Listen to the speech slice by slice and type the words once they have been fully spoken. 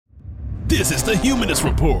This is the Humanist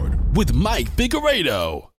Report with Mike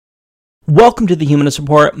Figueredo. Welcome to the Humanist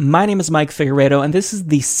Report. My name is Mike Figueredo, and this is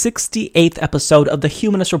the 68th episode of the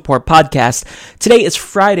Humanist Report podcast. Today is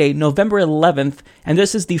Friday, November 11th, and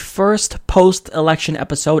this is the first post-election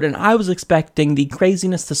episode, and I was expecting the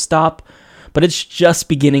craziness to stop, but it's just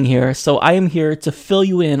beginning here, so I am here to fill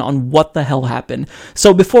you in on what the hell happened.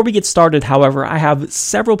 So before we get started, however, I have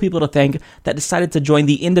several people to thank that decided to join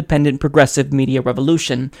the independent progressive media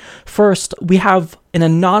revolution. First, we have an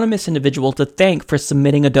anonymous individual to thank for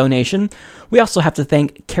submitting a donation. We also have to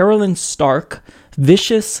thank Carolyn Stark,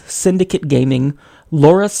 Vicious Syndicate Gaming,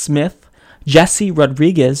 Laura Smith, Jesse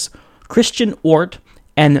Rodriguez, Christian Ort,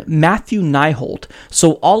 and Matthew Nyholt.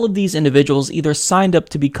 So all of these individuals either signed up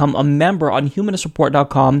to become a member on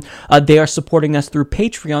humanistreport.com, they are supporting us through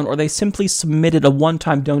Patreon, or they simply submitted a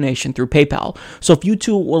one-time donation through PayPal. So if you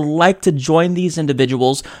too would like to join these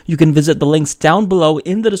individuals, you can visit the links down below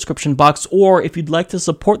in the description box, or if you'd like to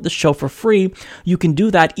support the show for free, you can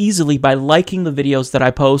do that easily by liking the videos that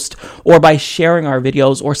I post, or by sharing our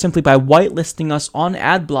videos, or simply by whitelisting us on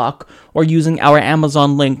AdBlock, or using our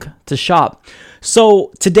Amazon link to shop.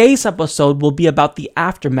 So today's episode will be about the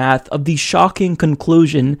aftermath of the shocking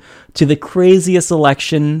conclusion to the craziest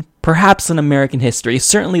election perhaps in American history,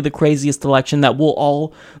 certainly the craziest election that we'll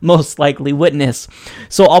all most likely witness.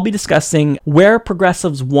 So I'll be discussing where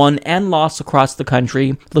progressives won and lost across the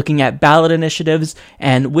country, looking at ballot initiatives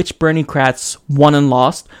and which Bernie-crats won and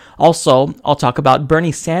lost. Also, I'll talk about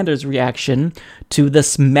Bernie Sanders' reaction to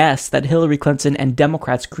this mess that Hillary Clinton and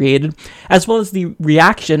Democrats created, as well as the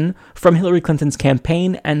reaction from Hillary Clinton's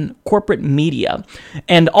campaign and corporate media.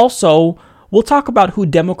 And also, we'll talk about who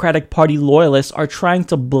Democratic Party loyalists are trying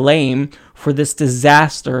to blame for this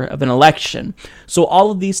disaster of an election. So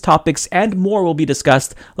all of these topics and more will be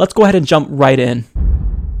discussed. Let's go ahead and jump right in.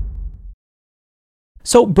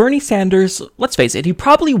 So Bernie Sanders, let's face it, he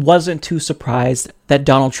probably wasn't too surprised that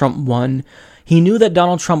Donald Trump won. He knew that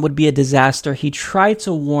Donald Trump would be a disaster. He tried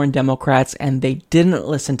to warn Democrats and they didn't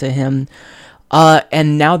listen to him.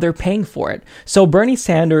 And now they're paying for it. So Bernie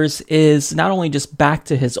Sanders is not only just back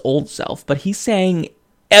to his old self, but he's saying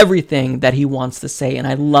everything that he wants to say, and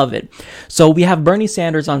I love it. So we have Bernie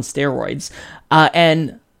Sanders on steroids.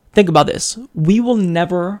 And think about this. We will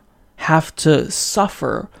never have to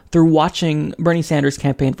suffer through watching Bernie Sanders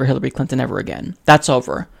campaign for Hillary Clinton ever again. That's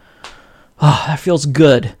over. Oh, that feels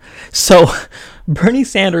good. So Bernie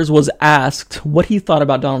Sanders was asked what he thought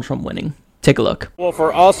about Donald Trump winning. Take a look. Well,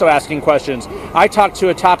 for also asking questions, I talked to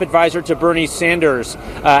a top advisor to Bernie Sanders,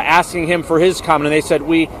 asking him for his comment, and they said,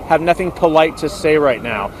 we have nothing polite to say right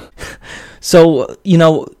now. So,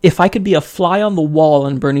 if I could be a fly on the wall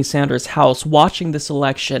in Bernie Sanders' house watching this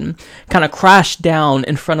election kind of crash down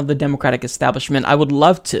in front of the Democratic establishment, I would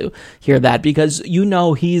love to hear that, because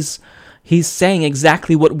he's saying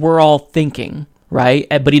exactly what we're all thinking, right?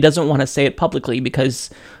 But he doesn't want to say it publicly because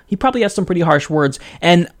he probably has some pretty harsh words.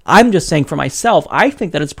 And I'm just saying for myself, I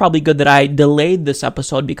think that it's probably good that I delayed this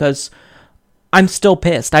episode because I'm still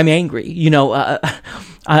pissed. I'm angry.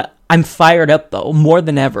 I'm fired up, though, more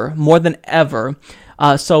than ever.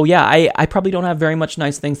 So yeah, I probably don't have very much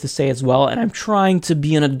nice things to say as well. And I'm trying to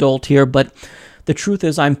be an adult here, but the truth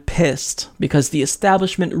is I'm pissed because the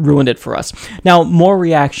establishment ruined it for us. Now, more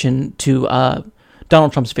reaction to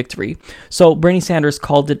Donald Trump's victory. So Bernie Sanders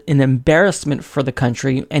called it an embarrassment for the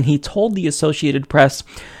country, and he told the Associated Press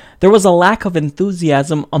there was a lack of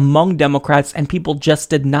enthusiasm among Democrats and people just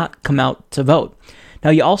did not come out to vote.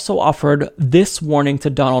 Now, he also offered this warning to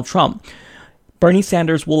Donald Trump. Bernie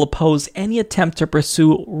Sanders will oppose any attempt to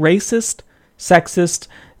pursue racist, sexist,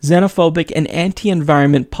 xenophobic, and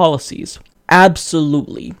anti-environment policies.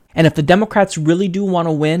 Absolutely. And if the Democrats really do want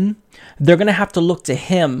to win, they're going to have to look to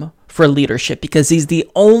him for leadership because he's the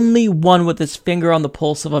only one with his finger on the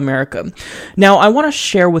pulse of America. Now, I want to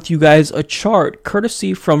share with you guys a chart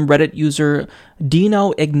courtesy from Reddit user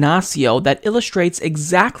Dino Ignacio that illustrates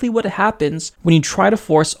exactly what happens when you try to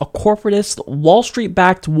force a corporatist, Wall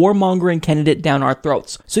Street-backed warmongering candidate down our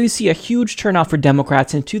throats. So you see a huge turnout for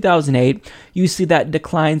Democrats in 2008. You see that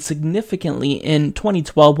decline significantly in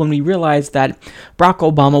 2012 when we realized that Barack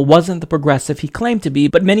Obama wasn't the progressive he claimed to be,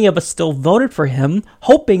 but many of us still voted for him,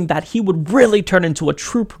 hoping that he would really turn into a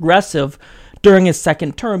true progressive during his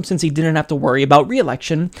second term since he didn't have to worry about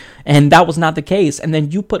re-election, and that was not the case. And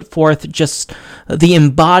then you put forth just the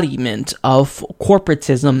embodiment of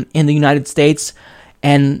corporatism in the United States,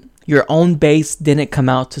 and your own base didn't come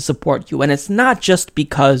out to support you. And it's not just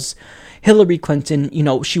because Hillary Clinton,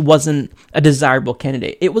 she wasn't a desirable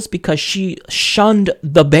candidate. It was because she shunned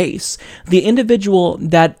the base. The individual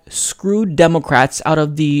that screwed Democrats out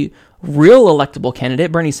of the real electable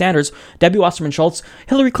candidate, Bernie Sanders, Debbie Wasserman Schultz,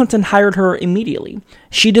 Hillary Clinton hired her immediately.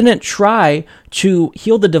 She didn't try to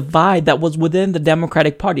heal the divide that was within the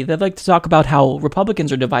Democratic Party. They like to talk about how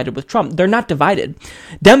Republicans are divided with Trump. They're not divided.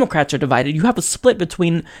 Democrats are divided. You have a split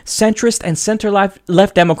between centrist and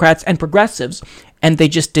center-left Democrats and progressives, and they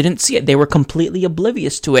just didn't see it. They were completely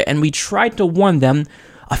oblivious to it, and we tried to warn them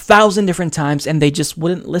 1,000 different times, and they just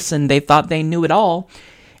wouldn't listen. They thought they knew it all.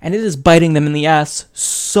 And it is biting them in the ass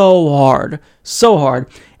so hard, so hard.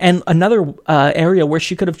 And another area where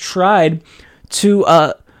she could have tried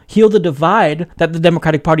to heal the divide that the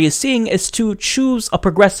Democratic Party is seeing is to choose a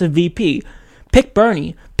progressive VP. Pick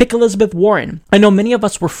Bernie. Pick Elizabeth Warren. I know many of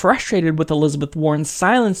us were frustrated with Elizabeth Warren's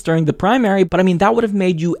silence during the primary, but I mean, that would have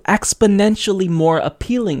made you exponentially more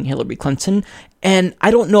appealing, Hillary Clinton. And I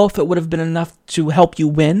don't know if it would have been enough to help you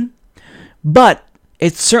win, but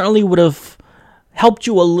it certainly would have helped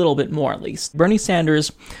you a little bit more, at least. Bernie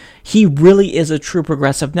Sanders, he really is a true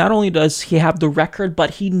progressive. Not only does he have the record,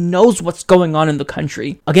 but he knows what's going on in the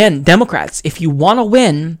country. Again, Democrats, if you want to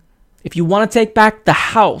win, if you want to take back the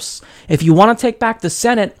House, if you want to take back the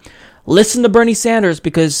Senate, listen to Bernie Sanders,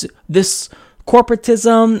 because this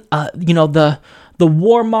corporatism, the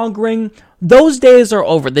warmongering, those days are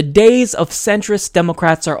over. The days of centrist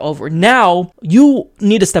Democrats are over. Now, you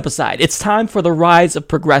need to step aside. It's time for the rise of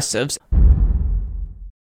progressives.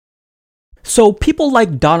 So people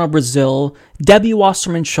like Donna Brazile, Debbie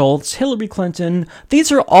Wasserman Schultz, Hillary Clinton,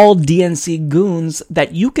 these are all DNC goons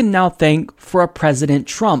that you can now thank for a President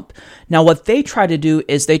Trump. Now what they try to do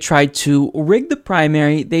is they tried to rig the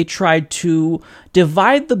primary, they tried to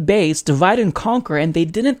divide the base, divide and conquer, and they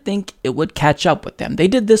didn't think it would catch up with them. They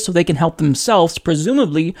did this so they can help themselves,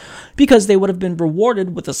 presumably because they would have been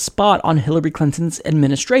rewarded with a spot on Hillary Clinton's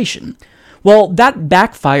administration. Well, that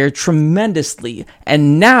backfired tremendously,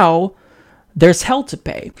 and now there's hell to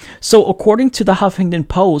pay. So according to the Huffington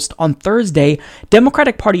Post, on Thursday,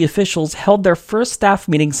 Democratic Party officials held their first staff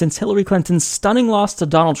meeting since Hillary Clinton's stunning loss to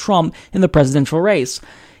Donald Trump in the presidential race.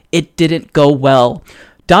 It didn't go well.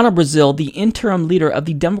 Donna Brazile, the interim leader of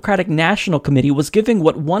the Democratic National Committee, was giving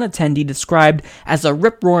what one attendee described as a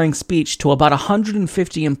rip-roaring speech to about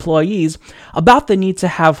 150 employees about the need to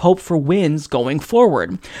have hope for wins going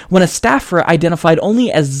forward, when a staffer identified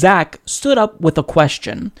only as Zach stood up with a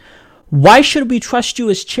question. "Why should we trust you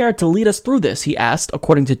as chair to lead us through this?" he asked,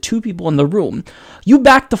 according to two people in the room. "You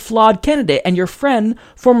backed a flawed candidate, and your friend,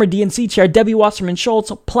 former DNC chair Debbie Wasserman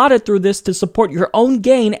Schultz, plotted through this to support your own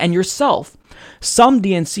gain and yourself." Some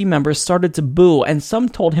DNC members started to boo, and some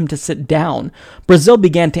told him to sit down. Brazile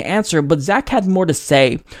began to answer, but Zach had more to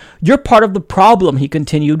say. "You're part of the problem," he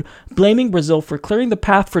continued, blaming Brazile for clearing the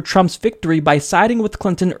path for Trump's victory by siding with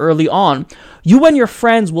Clinton early on. "You and your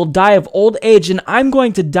friends will die of old age, and I'm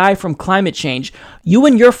going to die from climate change. You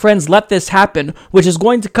and your friends let this happen, which is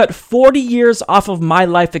going to cut 40 years off of my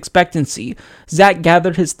life expectancy." Zach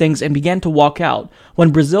gathered his things and began to walk out.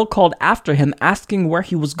 When Brazile called after him, asking where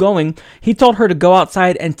he was going, he told her to go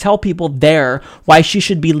outside and tell people there why she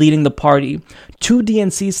should be leading the party. Two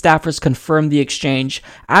DNC staffers confirmed the exchange.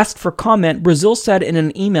 Asked for comment, Brazile said in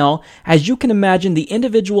an email, "As you can imagine, the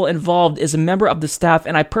individual involved is a member of the staff,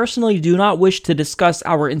 and I personally do not wish to discuss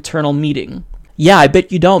our internal meeting." Yeah, I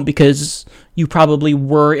bet you don't, because you probably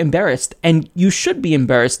were embarrassed, and you should be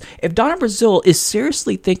embarrassed. If Donna Brazile is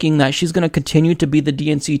seriously thinking that she's going to continue to be the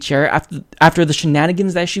DNC chair after the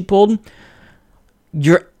shenanigans that she pulled,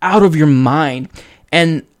 you're out of your mind.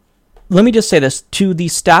 And let me just say this, to the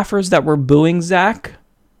staffers that were booing Zach,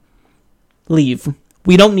 leave.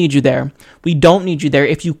 We don't need you there. We don't need you there.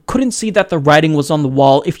 If you couldn't see that the writing was on the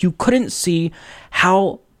wall, if you couldn't see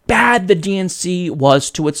how bad the DNC was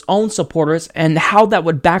to its own supporters and how that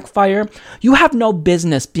would backfire, you have no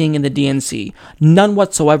business being in the DNC. None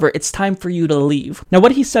whatsoever. It's time for you to leave. Now,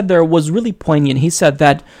 what he said there was really poignant. He said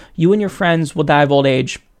that you and your friends will die of old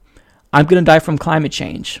age. I'm going to die from climate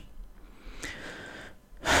change.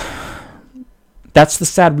 That's the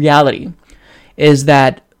sad reality, is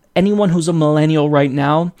that anyone who's a millennial right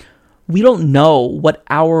now, we don't know what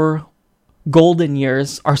our golden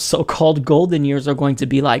years, our so-called golden years, are going to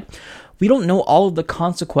be like. We don't know all of the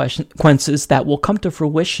consequences that will come to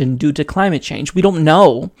fruition due to climate change. We don't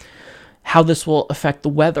know how this will affect the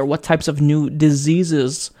weather, what types of new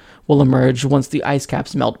diseases will emerge once the ice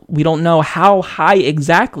caps melt. We don't know how high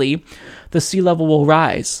exactly the sea level will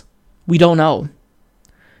rise. We don't know.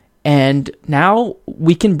 And now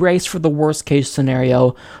we can brace for the worst case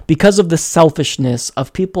scenario because of the selfishness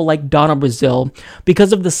of people like Donna Brazile,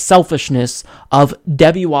 because of the selfishness of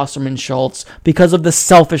Debbie Wasserman Schultz, because of the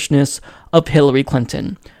selfishness of Hillary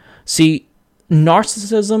Clinton. See,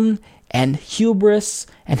 narcissism and hubris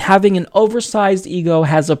and having an oversized ego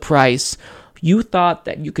has a price. You thought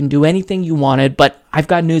that you can do anything you wanted, but I've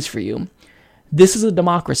got news for you. This is a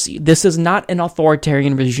democracy. This is not an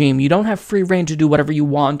authoritarian regime. You don't have free reign to do whatever you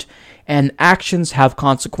want, and actions have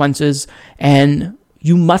consequences, and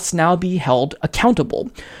you must now be held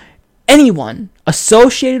accountable. Anyone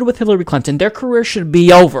associated with Hillary Clinton, their career should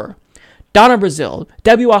be over. Donna Brazile,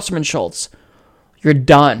 Debbie Wasserman Schultz, you're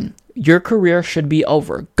done. Your career should be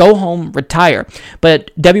over. Go home, retire.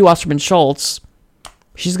 But Debbie Wasserman Schultz,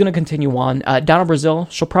 she's going to continue on. Donna Brazile,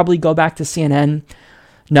 she'll probably go back to CNN.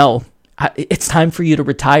 No, it's time for you to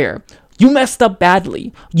retire. You messed up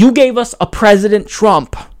badly. You gave us a President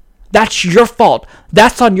Trump. That's your fault.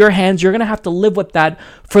 That's on your hands. You're going to have to live with that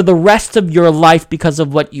for the rest of your life because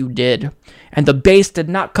of what you did. And the base did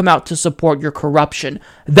not come out to support your corruption.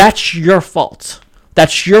 That's your fault.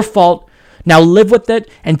 That's your fault. Now live with it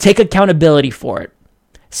and take accountability for it.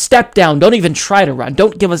 Step down. Don't even try to run.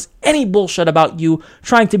 Don't give us any bullshit about you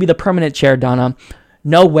trying to be the permanent chair, Donna.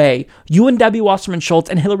 No way. You and Debbie Wasserman Schultz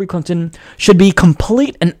and Hillary Clinton should be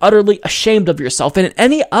complete and utterly ashamed of yourself. And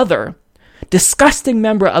any other disgusting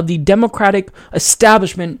member of the Democratic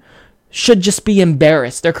establishment should just be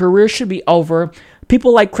embarrassed. Their career should be over.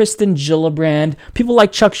 People like Kristen Gillibrand, people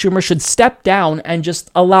like Chuck Schumer should step down and just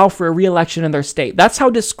allow for a re-election in their state. That's how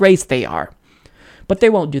disgraced they are. But they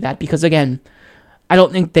won't do that because, again, I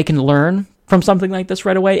don't think they can learn from something like this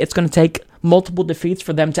right away. It's going to take multiple defeats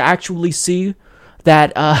for them to actually see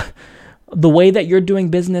that the way that you're doing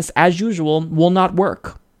business as usual will not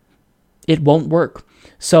work. It won't work.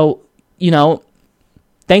 So,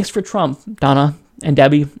 thanks for Trump, Donna and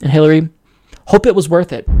Debbie and Hillary. Hope it was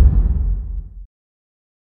worth it.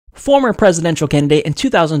 Former presidential candidate in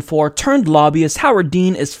 2004 turned lobbyist Howard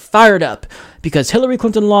Dean is fired up because Hillary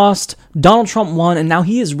Clinton lost, Donald Trump won, and now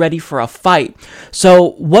he is ready for a fight.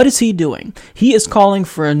 So what is he doing? He is calling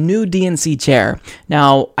for a new DNC chair.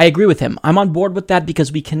 Now, I agree with him. I'm on board with that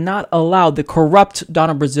because we cannot allow the corrupt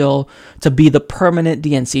Donna Brazile to be the permanent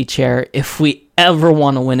DNC chair if we ever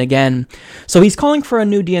want to win again. So he's calling for a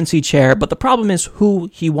new DNC chair, but the problem is who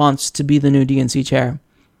he wants to be the new DNC chair.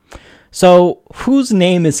 So, whose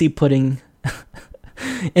name is he putting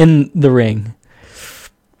in the ring?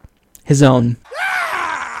 His own.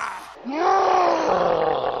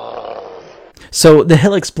 So, The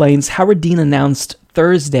Hill explains, Howard Dean announced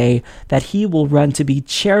Thursday that he will run to be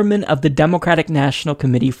chairman of the Democratic National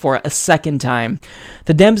Committee for a second time.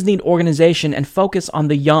 The Dems need organization and focus on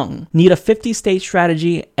the young, need a 50-state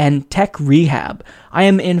strategy and tech rehab. I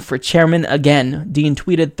am in for chairman again, Dean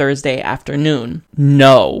tweeted Thursday afternoon.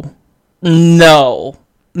 No. No.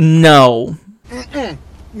 No.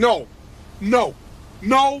 No. No.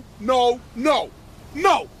 No. No. No.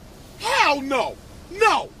 No. Hell no.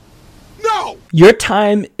 No. No. Your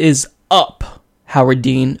time is up, Howard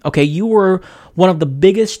Dean. Okay, you were one of the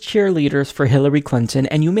biggest cheerleaders for Hillary Clinton,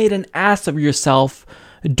 and you made an ass of yourself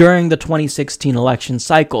during the 2016 election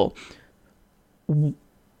cycle.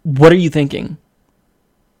 What are you thinking?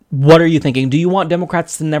 What are you thinking? Do you want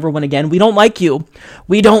Democrats to never win again? We don't like you.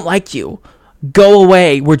 We don't like you. Go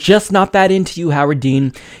away. We're just not that into you, Howard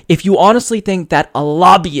Dean. If you honestly think that a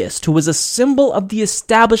lobbyist who is a symbol of the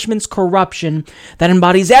establishment's corruption that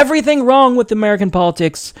embodies everything wrong with American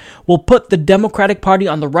politics will put the Democratic Party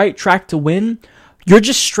on the right track to win, you're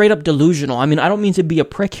just straight up delusional. I mean, I don't mean to be a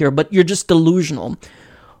prick here, but you're just delusional.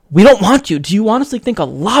 We don't want you. Do you honestly think a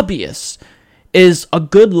lobbyist is a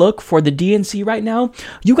good look for the DNC right now?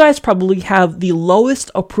 You guys probably have the lowest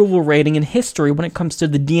approval rating in history when it comes to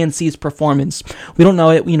the DNC's performance. We don't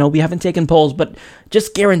know it, we haven't taken polls, but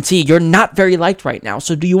just guarantee you're not very liked right now.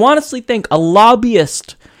 So do you honestly think a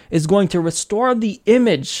lobbyist is going to restore the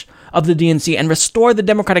image of the DNC and restore the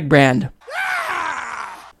Democratic brand?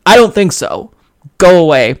 I don't think so. Go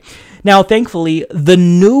away. Now, thankfully, the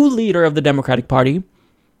new leader of the Democratic Party,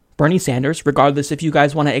 Bernie Sanders, regardless if you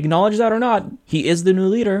guys want to acknowledge that or not, he is the new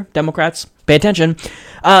leader. Democrats, pay attention.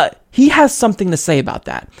 He has something to say about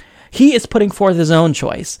that. He is putting forth his own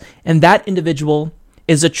choice, and that individual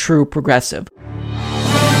is a true progressive.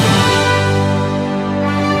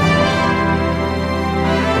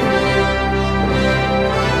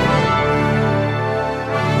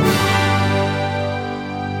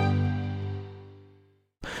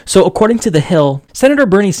 So according to The Hill, Senator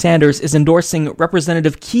Bernie Sanders is endorsing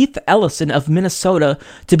Representative Keith Ellison of Minnesota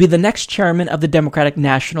to be the next chairman of the Democratic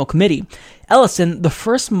National Committee. Ellison, the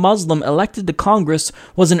first Muslim elected to Congress,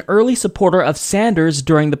 was an early supporter of Sanders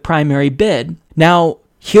during the primary bid. Now,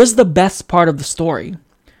 here's the best part of the story.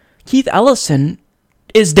 Keith Ellison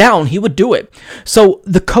is down, he would do it. So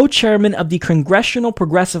the co-chairman of the Congressional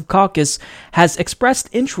Progressive Caucus has expressed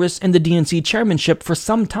interest in the DNC chairmanship for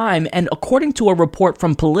some time, and according to a report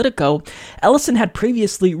from Politico, Ellison had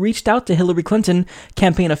previously reached out to Hillary Clinton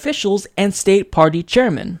campaign officials and state party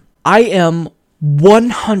chairmen. I am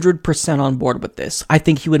 100% on board with this. I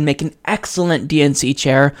think he would make an excellent DNC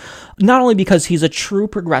chair, not only because he's a true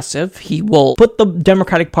progressive, he will put the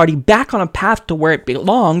Democratic Party back on a path to where it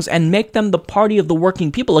belongs and make them the party of the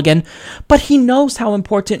working people again, but he knows how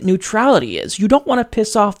important neutrality is. You don't want to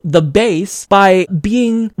piss off the base by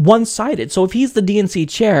being one-sided. So if he's the DNC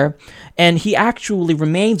chair and he actually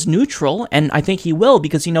remains neutral, and I think he will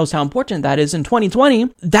because he knows how important that is in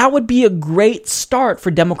 2020, that would be a great start for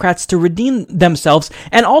Democrats to redeem themselves.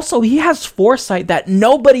 And also, he has foresight that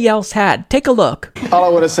nobody else had. Take a look. All I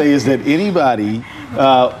want to say is that anybody,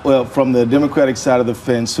 from the Democratic side of the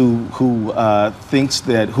fence who thinks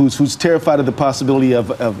that, who's terrified of the possibility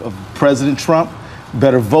of President Trump,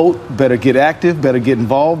 better vote, better get active, better get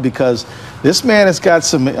involved, because this man has got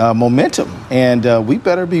some momentum, and we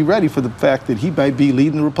better be ready for the fact that he might be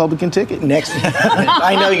leading the Republican ticket. Next,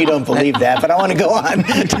 I know you don't believe that, but I want to go on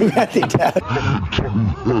to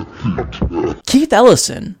Keith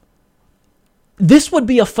Ellison. This would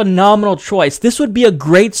be a phenomenal choice. This would be a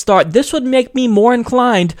great start. This would make me more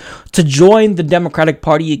inclined to join the Democratic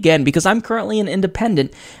Party again, because I'm currently an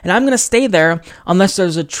independent and I'm going to stay there unless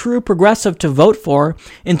there's a true progressive to vote for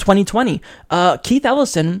in 2020. Keith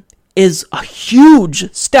Ellison is a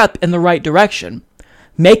huge step in the right direction.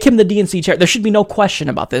 Make him the DNC chair. There should be no question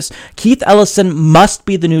about this. Keith Ellison must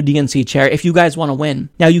be the new DNC chair if you guys want to win.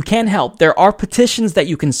 Now, you can help. There are petitions that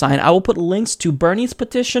you can sign. I will put links to Bernie's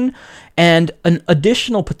petition and an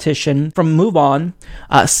additional petition from Move On.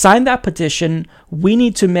 Sign that petition. We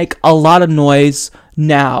need to make a lot of noise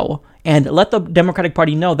now and let the Democratic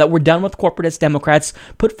Party know that we're done with corporatist Democrats.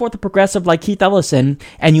 Put forth a progressive like Keith Ellison,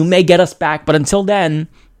 and you may get us back. But until then,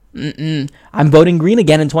 I'm voting green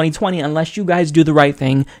again in 2020 unless you guys do the right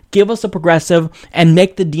thing. Give us a progressive and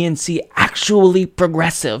make the DNC actually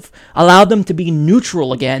progressive. Allow them to be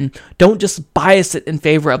neutral again. Don't just bias it in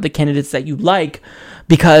favor of the candidates that you like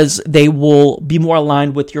because they will be more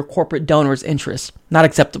aligned with your corporate donors' interests. Not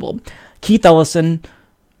acceptable. Keith Ellison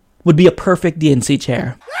would be a perfect DNC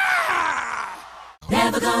chair.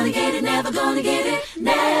 Never gonna get it, never gonna get it,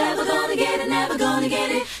 never gonna get it, never gonna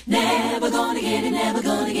get it, never gonna get it, never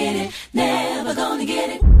gonna get it, never gonna get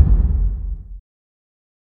it.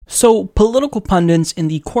 So, political pundits in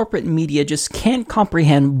the corporate media just can't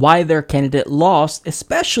comprehend why their candidate lost,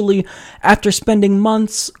 especially after spending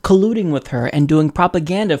months colluding with her and doing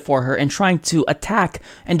propaganda for her and trying to attack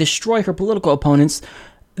and destroy her political opponents.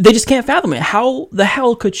 They just can't fathom it. How the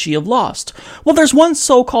hell could she have lost? Well, there's one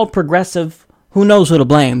so-called progressive who knows who to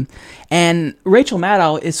blame. And Rachel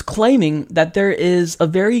Maddow is claiming that there is a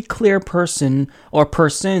very clear person or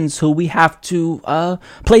persons who we have to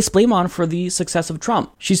place blame on for the success of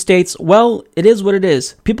Trump. She states, well, it is what it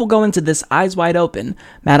is. People go into this eyes wide open,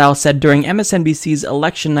 Maddow said during MSNBC's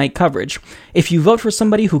election night coverage. If you vote for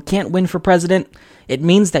somebody who can't win for president, it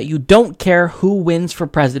means that you don't care who wins for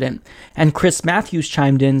president. And Chris Matthews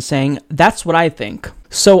chimed in saying, that's what I think.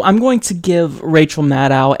 So I'm going to give Rachel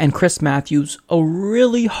Maddow and Chris Matthews a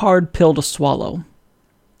really hard pill to swallow.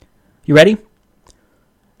 You ready?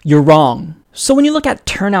 You're wrong. So when you look at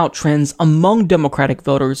turnout trends among Democratic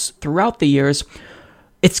voters throughout the years,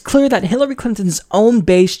 it's clear that Hillary Clinton's own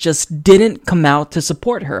base just didn't come out to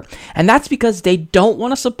support her. And that's because they don't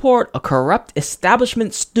want to support a corrupt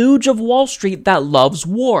establishment stooge of Wall Street that loves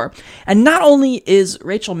war. And not only is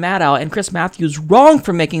Rachel Maddow and Chris Matthews wrong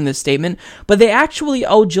for making this statement, but they actually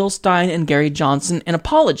owe Jill Stein and Gary Johnson an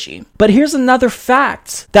apology. But here's another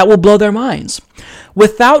fact that will blow their minds.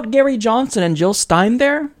 Without Gary Johnson and Jill Stein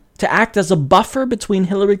there to act as a buffer between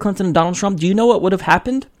Hillary Clinton and Donald Trump, do you know what would have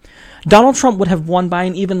happened? Donald Trump would have won by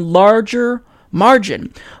an even larger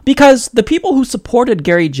margin because the people who supported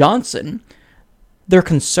Gary Johnson, they're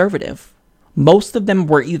conservative. Most of them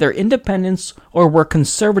were either independents or were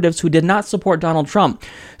conservatives who did not support Donald Trump.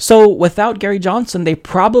 So without Gary Johnson, they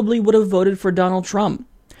probably would have voted for Donald Trump.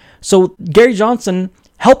 So Gary Johnson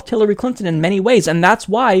helped Hillary Clinton in many ways, and that's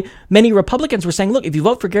why many Republicans were saying, look, if you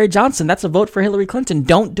vote for Gary Johnson, that's a vote for Hillary Clinton.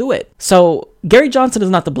 Don't do it. So Gary Johnson is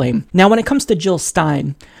not to blame. Now, when it comes to Jill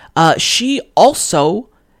Stein, she also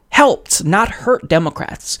helped, not hurt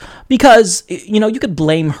Democrats. Because, you know, you could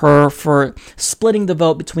blame her for splitting the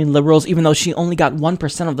vote between liberals, even though she only got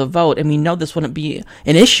 1% of the vote. And we know this wouldn't be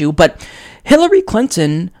an issue. But Hillary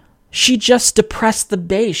Clinton She just depressed the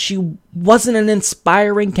base. She wasn't an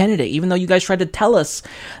inspiring candidate, even though you guys tried to tell us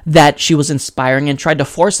that she was inspiring and tried to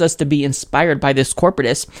force us to be inspired by this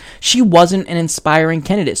corporatist. She wasn't an inspiring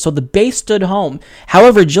candidate, so the base stood home.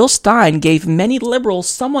 However, Jill Stein gave many liberals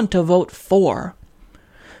someone to vote for.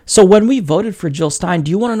 So when we voted for Jill Stein,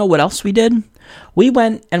 do you want to know what else we did? We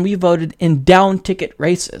went and we voted in down-ticket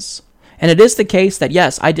races. And it is the case that,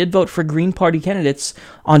 yes, I did vote for Green Party candidates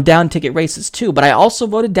on down-ticket races too, but I also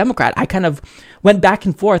voted Democrat. I kind of went back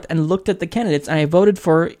and forth and looked at the candidates, and I voted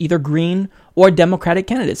for either Green or Democratic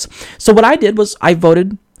candidates. So what I did was I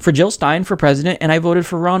voted for Jill Stein for president, and I voted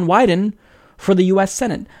for Ron Wyden for the U.S.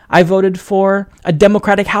 Senate. I voted for a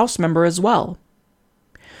Democratic House member as well.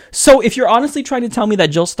 So if you're honestly trying to tell me that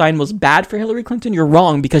Jill Stein was bad for Hillary Clinton, you're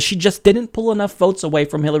wrong, because she just didn't pull enough votes away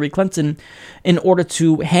from Hillary Clinton in order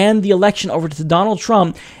to hand the election over to Donald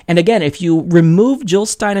Trump. And again, if you remove Jill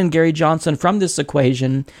Stein and Gary Johnson from this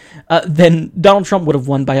equation, then Donald Trump would have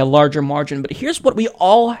won by a larger margin. But here's what we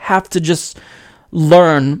all have to just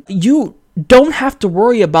learn. You don't have to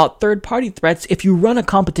worry about third-party threats if you run a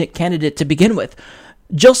competent candidate to begin with.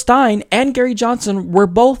 Jill Stein and Gary Johnson were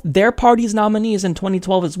both their party's nominees in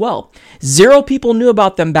 2012 as well. 0 people knew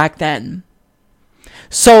about them back then.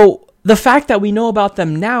 So the fact that we know about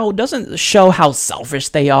them now doesn't show how selfish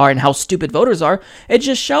they are and how stupid voters are. It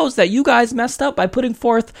just shows that you guys messed up by putting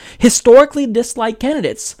forth historically disliked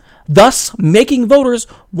candidates, thus making voters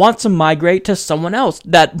want to migrate to someone else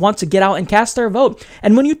that wants to get out and cast their vote.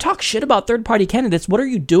 And when you talk shit about third-party candidates, what are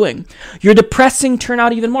you doing? You're depressing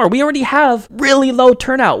turnout even more. We already have really low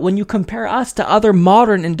turnout when you compare us to other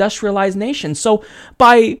modern industrialized nations. So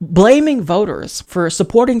by blaming voters for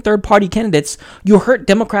supporting third-party candidates, you hurt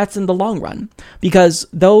Democrats in the long run, because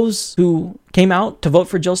those who came out to vote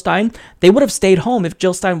for Jill Stein, they would have stayed home if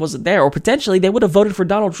Jill Stein wasn't there, or potentially they would have voted for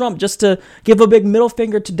Donald Trump just to give a big middle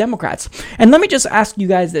finger to Democrats. And let me just ask you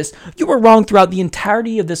guys this. You were wrong throughout the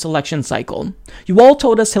entirety of this election cycle. You all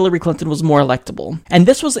told us Hillary Clinton was more electable. And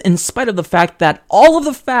this was in spite of the fact that all of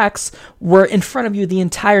the facts were in front of you the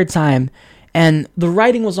entire time, and the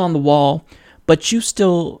writing was on the wall, but you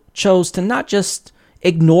still chose to not just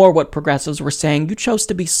ignore what progressives were saying. You chose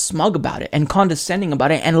to be smug about it and condescending about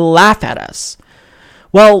it and laugh at us.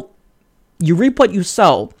 Well, you reap what you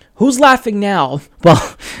sow. Who's laughing now?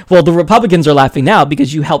 Well, the Republicans are laughing now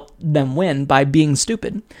because you helped them win by being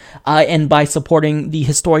stupid and by supporting the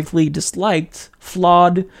historically disliked,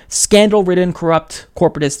 flawed, scandal-ridden, corrupt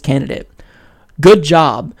corporatist candidate. Good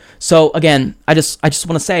job. So again, I just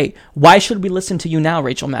want to say, why should we listen to you now,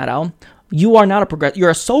 Rachel Maddow? You are not a progressive. You're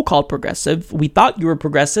a so-called progressive. We thought you were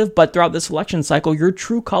progressive, but throughout this election cycle, your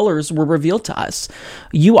true colors were revealed to us.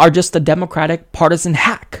 You are just a Democratic partisan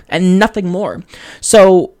hack and nothing more.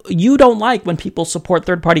 So you don't like when people support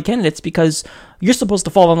third-party candidates because you're supposed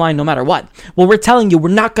to fall in line no matter what. Well, we're telling you we're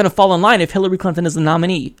not going to fall in line if Hillary Clinton is the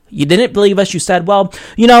nominee. You didn't believe us. You said, well,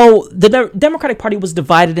 the Democratic Party was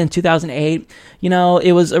divided in 2008.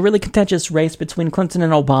 It was a really contentious race between Clinton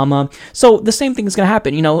and Obama. So the same thing is going to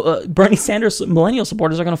happen. Bernie Sanders millennial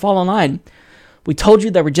supporters are going to fall in line. We told you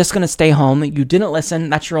that we're just going to stay home. You didn't listen.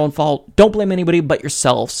 That's your own fault. Don't blame anybody but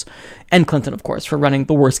yourselves. And Clinton, of course, for running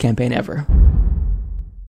the worst campaign ever.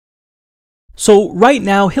 So right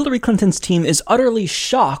now, Hillary Clinton's team is utterly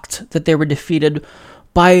shocked that they were defeated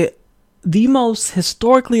by the most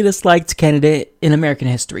historically disliked candidate in American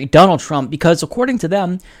history, Donald Trump, because according to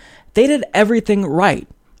them, they did everything right.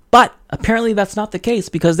 But apparently that's not the case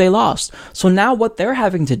because they lost. So now what they're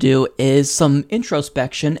having to do is some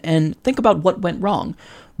introspection and think about what went wrong.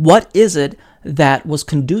 What is it that was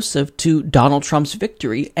conducive to Donald Trump's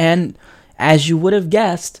victory? And as you would have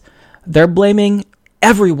guessed, they're blaming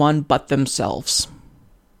everyone but themselves.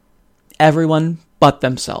 Everyone but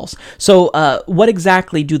themselves. So what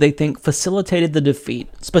exactly do they think facilitated the defeat?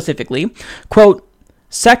 Specifically, quote,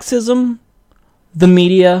 sexism, the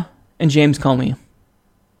media, and James Comey.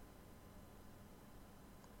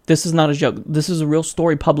 This is not a joke. This is a real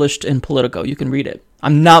story published in Politico. You can read it.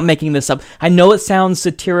 I'm not making this up. I know it sounds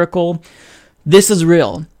satirical. This is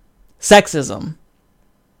real. Sexism.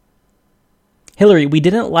 Hillary, we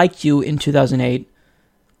didn't like you in 2008.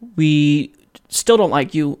 We still don't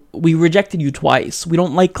like you. We rejected you twice. We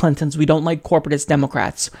don't like Clintons. We don't like corporatist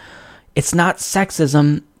Democrats. It's not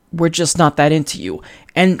sexism. We're just not that into you.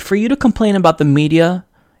 And for you to complain about the media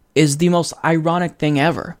is the most ironic thing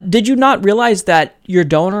ever. Did you not realize that your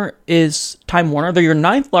donor is Time Warner? They're your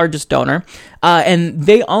 9th largest donor, and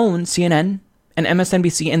they own CNN and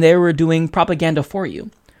MSNBC, and they were doing propaganda for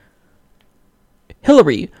you.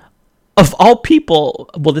 Hillary, of all people,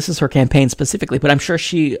 well, this is her campaign specifically, but I'm sure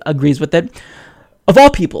she agrees with it. Of all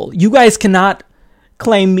people, you guys cannot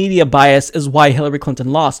claim media bias is why Hillary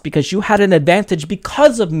Clinton lost, because you had an advantage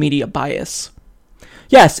because of media bias.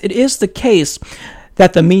 Yes, it is the case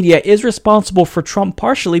that the media is responsible for Trump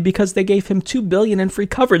partially because they gave him $2 billion in free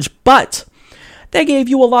coverage, but they gave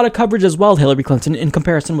you a lot of coverage as well, Hillary Clinton, in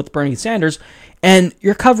comparison with Bernie Sanders, and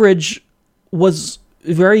your coverage was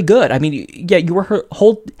very good. I mean, yeah, you were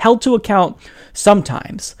held to account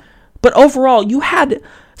sometimes, but overall, you had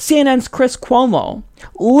CNN's Chris Cuomo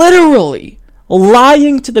literally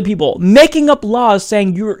lying to the people, making up laws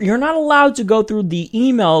saying you're not allowed to go through the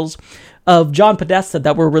emails of John Podesta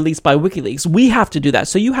that were released by WikiLeaks. We have to do that.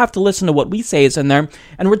 So you have to listen to what we say is in there,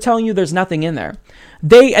 and we're telling you there's nothing in there.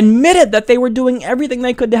 They admitted that they were doing everything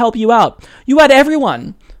they could to help you out. You had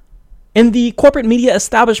everyone in the corporate media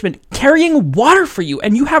establishment carrying water for you,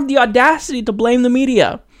 and you have the audacity to blame the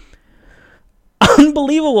media.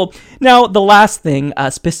 Unbelievable. Now, the last thing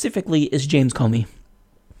specifically is James Comey.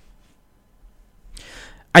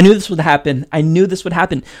 I knew this would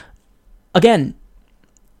happen. Again,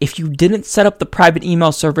 if you didn't set up the private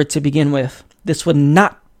email server to begin with, this would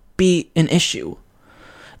not be an issue.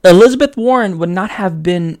 Elizabeth Warren would not have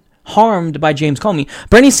been harmed by James Comey.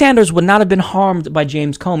 Bernie Sanders would not have been harmed by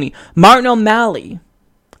James Comey. Martin O'Malley,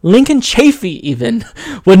 Lincoln Chafee even,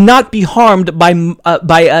 would not be harmed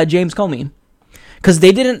by James Comey, because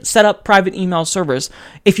they didn't set up private email servers.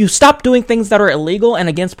 If you stop doing things that are illegal and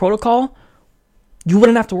against protocol, you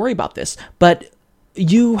wouldn't have to worry about this. But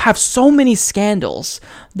you have so many scandals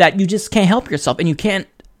that you just can't help yourself, and you can't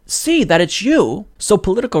see that it's you. So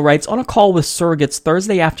Politico writes, on a call with surrogates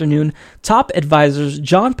Thursday afternoon, top advisors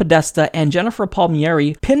John Podesta and Jennifer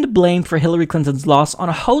Palmieri pinned blame for Hillary Clinton's loss on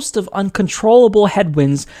a host of uncontrollable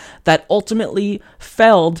headwinds that ultimately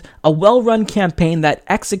failed a well-run campaign that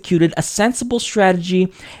executed a sensible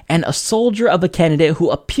strategy and a soldier of a candidate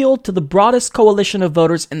who appealed to the broadest coalition of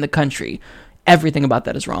voters in the country. Everything about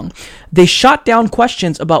that is wrong. They shot down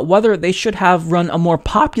questions about whether they should have run a more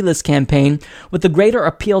populist campaign with a greater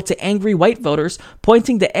appeal to angry white voters,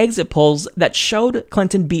 pointing to exit polls that showed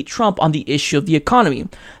Clinton beat Trump on the issue of the economy.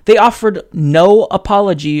 They offered no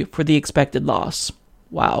apology for the expected loss.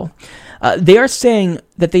 Wow. They are saying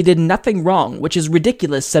that they did nothing wrong, which is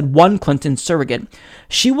ridiculous, said one Clinton surrogate.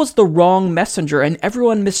 She was the wrong messenger, and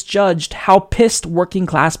everyone misjudged how pissed working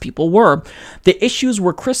class people were. The issues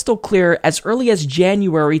were crystal clear as early as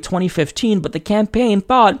January 2015, but the campaign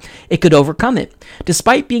thought it could overcome it.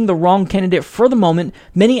 Despite being the wrong candidate for the moment,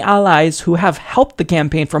 many allies who have helped the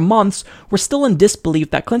campaign for months were still in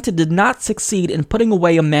disbelief that Clinton did not succeed in putting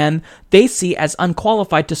away a man they see as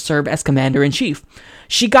unqualified to serve as commander-in-chief.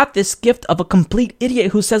 She got this gift of a complete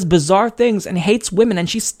idiot who says bizarre things and hates women, and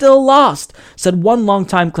she still lost, said one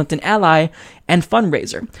longtime Clinton ally and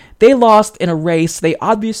fundraiser. They lost in a race they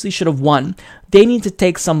obviously should have won. They need to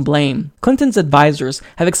take some blame. Clinton's advisors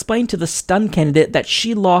have explained to the stunned candidate that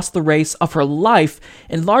she lost the race of her life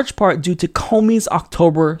in large part due to Comey's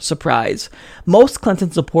October surprise. Most Clinton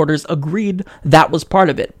supporters agreed that was part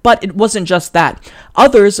of it, but it wasn't just that.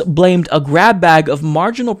 Others blamed a grab bag of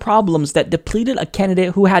marginal problems that depleted a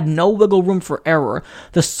candidate who had no wiggle room for error.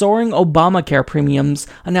 The soaring Obamacare premiums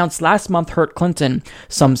announced last month hurt Clinton,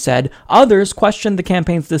 some said. Others questioned the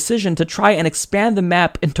campaign's decision to try and expand the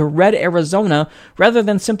map into red Arizona rather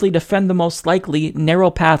than simply defend the most likely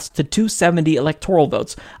narrow paths to 270 electoral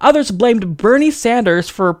votes. Others blamed Bernie Sanders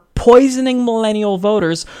for poisoning millennial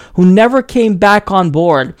voters who never came back on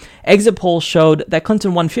board. Exit polls showed that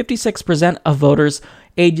Clinton won 56% of voters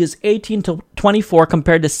ages 18 to 24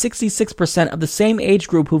 compared to 66% of the same age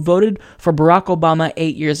group who voted for Barack Obama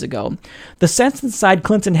 8 years ago. The sense inside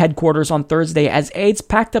Clinton headquarters on Thursday as aides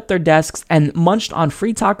packed up their desks and munched on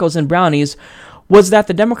free tacos and brownies was that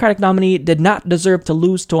the Democratic nominee did not deserve to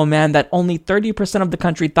lose to a man that only 30% of the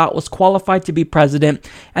country thought was qualified to be president,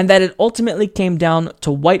 and that it ultimately came down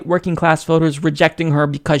to white working class voters rejecting her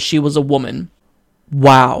because she was a woman.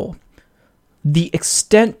 Wow. The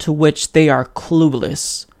extent to which they are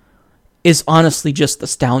clueless is honestly just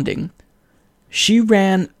astounding. She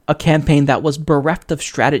ran a campaign that was bereft of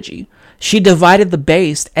strategy. She divided the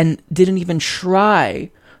base and didn't even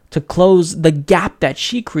try to close the gap that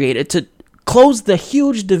she created, to close the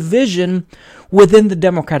huge division within the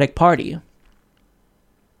Democratic Party.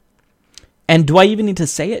 And do I even need to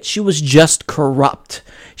say it? She was just corrupt.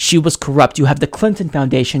 She was corrupt. You have the Clinton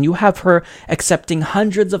Foundation. You have her accepting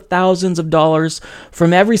hundreds of thousands of dollars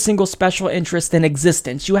from every single special interest in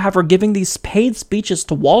existence. You have her giving these paid speeches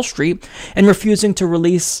to Wall Street and refusing to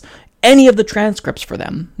release any of the transcripts for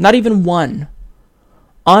them. Not even one.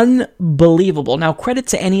 Unbelievable. Now, credit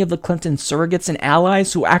to any of the Clinton surrogates and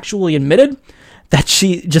allies who actually admitted that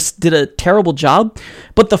she just did a terrible job.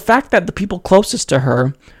 But the fact that the people closest to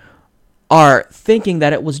her are thinking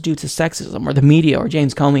that it was due to sexism or the media or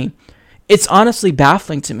James Comey, it's honestly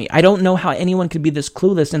baffling to me. I don't know how anyone could be this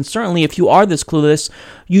clueless. And certainly if you are this clueless,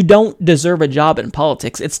 you don't deserve a job in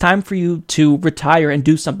politics. It's time for you to retire and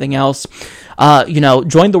do something else.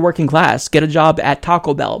 Join the working class, get a job at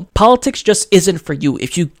Taco Bell. Politics just isn't for you.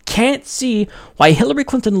 If you can't see why Hillary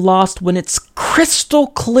Clinton lost when it's crystal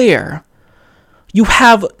clear, you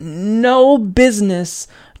have no business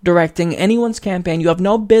directing anyone's campaign. You have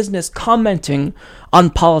no business commenting on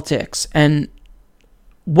politics. And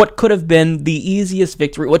what could have been the easiest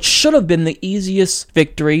victory, what should have been the easiest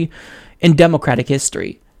victory in Democratic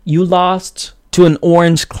history. You lost to an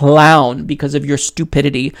orange clown because of your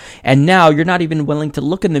stupidity. And now you're not even willing to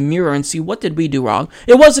look in the mirror and see, what did we do wrong?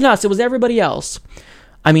 It wasn't us. It was everybody else.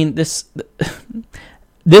 I mean, this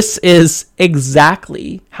is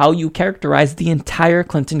exactly how you characterize the entire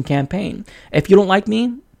Clinton campaign. If you don't like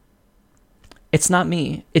me, it's not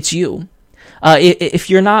me. It's you. If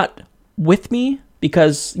you're not with me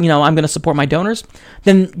because, I'm going to support my donors,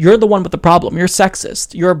 then you're the one with the problem. You're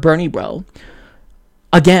sexist. You're a Bernie bro.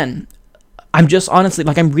 Again, I'm just honestly,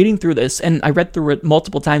 I'm reading through this, and I read through it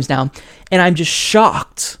multiple times now, and I'm just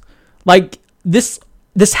shocked. This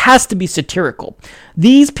has to be satirical.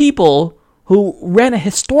 These people who ran a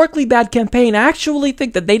historically bad campaign actually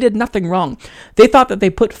think that they did nothing wrong. They thought that they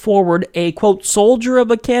put forward a, quote, soldier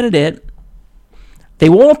of a candidate. They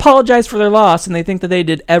won't apologize for their loss, and they think that they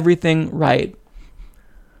did everything right.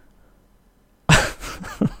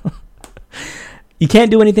 You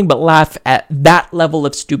can't do anything but laugh at that level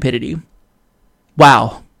of stupidity.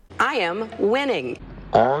 Wow. I am winning.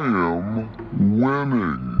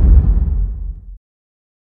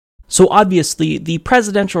 So obviously, the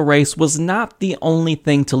presidential race was not the only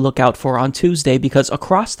thing to look out for on Tuesday, because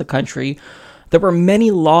across the country, there were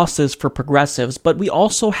many losses for progressives, but we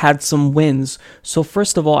also had some wins. So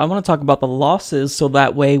first of all, I want to talk about the losses so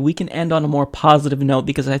that way we can end on a more positive note,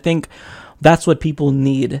 because I think that's what people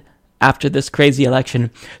need after this crazy election.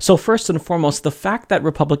 So first and foremost, the fact that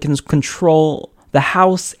Republicans control the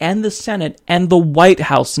House and the Senate and the White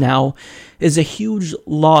House now is a huge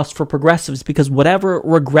loss for progressives, because whatever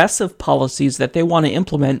regressive policies that they want to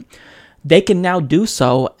implement, they can now do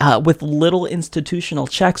so with little institutional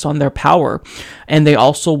checks on their power. And they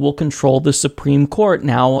also will control the Supreme Court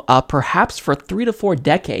now, perhaps for 3 to 4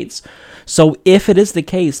 decades. So if it is the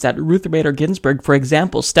case that Ruth Bader Ginsburg, for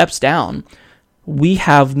example, steps down, we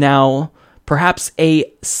have now perhaps a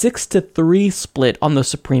 6-3 split on the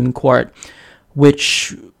Supreme Court,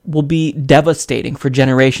 which will be devastating for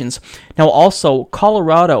generations. Now, also,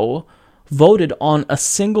 Colorado voted on a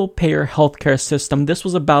single-payer healthcare system. This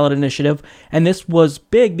was a ballot initiative, and this was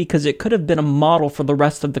big because it could have been a model for the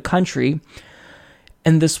rest of the country,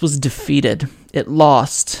 and this was defeated. It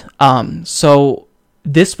lost. So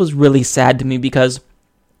this was really sad to me, because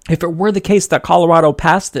if it were the case that Colorado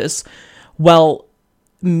passed this, well,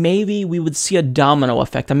 maybe we would see a domino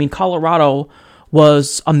effect. I mean, Colorado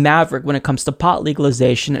was a maverick when it comes to pot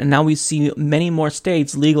legalization, and now we see many more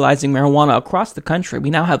states legalizing marijuana across the country. We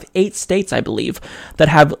now have 8 states, I believe, that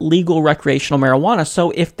have legal recreational marijuana. So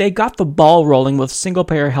if they got the ball rolling with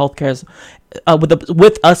single-payer healthcare,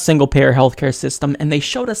 with a single-payer healthcare system, and they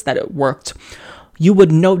showed us that it worked, you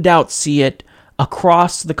would no doubt see it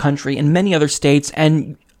across the country in many other states,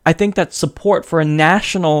 and I think that support for a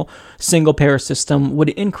national single-payer system would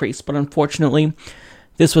increase, but unfortunately,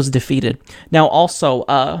 this was defeated. Now, also,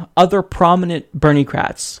 other prominent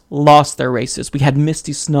Bernie-crats lost their races. We had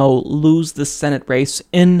Misty Snow lose the Senate race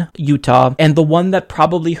in Utah, and the one that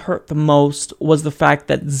probably hurt the most was the fact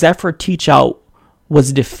that Zephyr Teachout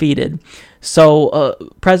was defeated. So,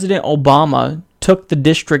 President Obama took the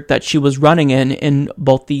district that she was running in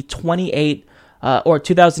both the 2008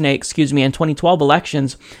 and 2012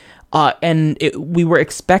 elections, and we were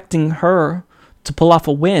expecting her to pull off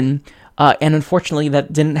a win, and unfortunately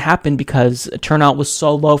that didn't happen because turnout was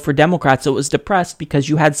so low for Democrats. It was depressed because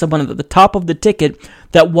you had someone at the top of the ticket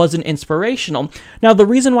that wasn't inspirational. Now, the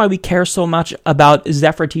reason why we care so much about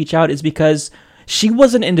Zephyr Teachout is because she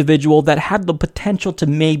was an individual that had the potential to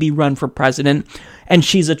maybe run for president, and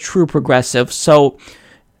she's a true progressive, so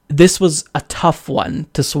this was a tough one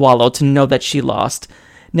to swallow, to know that she lost.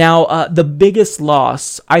 Now, the biggest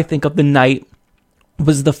loss, I think, of the night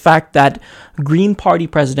was the fact that Green Party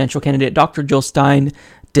presidential candidate Dr. Jill Stein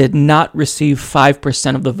did not receive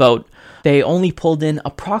 5% of the vote. They only pulled in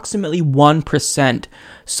approximately 1%.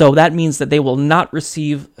 So that means that they will not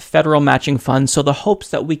receive federal matching funds. So the hopes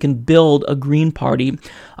that we can build a Green Party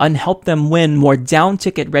and help them win more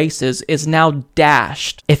down-ticket races is now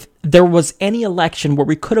dashed. If there was any election where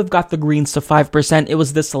we could have got the Greens to 5%, it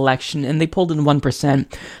was this election, and they pulled in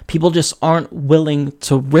 1%. People just aren't willing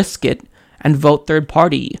to risk it and vote third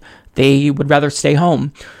party. They would rather stay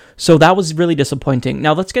home. So that was really disappointing.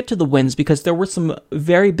 Now let's get to the wins, because there were some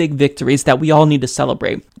very big victories that we all need to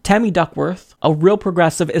celebrate. Tammy Duckworth, a real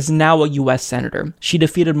progressive, is now a U.S. Senator. She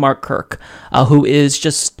defeated Mark Kirk, who is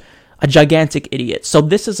just a gigantic idiot. So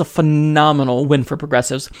this is a phenomenal win for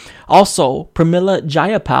progressives. Also, Pramila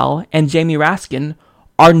Jayapal and Jamie Raskin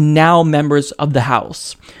are now members of the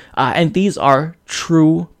House. And these are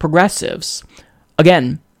true progressives.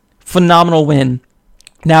 Again, phenomenal win.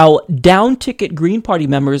 Now, down-ticket Green Party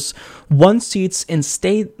members won seats in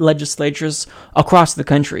state legislatures across the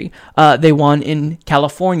country. They won in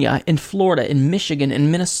California, in Florida, in Michigan, in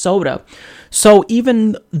Minnesota. So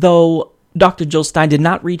even though Dr. Jill Stein did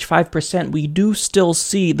not reach 5%, we do still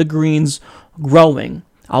see the Greens growing,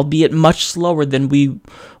 albeit much slower than we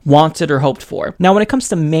wanted or hoped for. Now, when it comes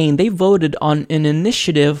to Maine, they voted on an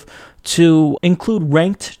initiative to include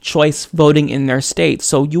ranked choice voting in their state.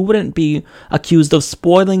 So you wouldn't be accused of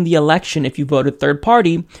spoiling the election if you voted third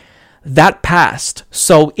party. That passed.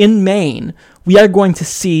 So in Maine, we are going to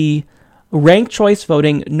see ranked choice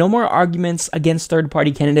voting, no more arguments against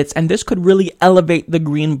third-party candidates, and this could really elevate the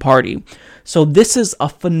Green Party. So this is a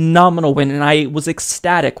phenomenal win, and I was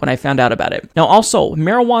ecstatic when I found out about it. Now also,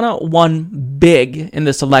 marijuana won big in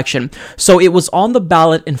this election. So it was on the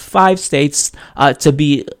ballot in 5 states to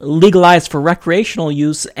be legalized for recreational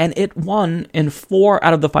use, and it won in 4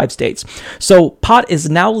 out of the 5 states. So pot is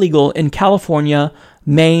now legal in California,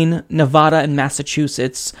 Maine, Nevada, and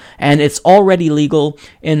Massachusetts, and it's already legal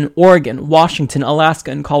in Oregon, Washington, Alaska,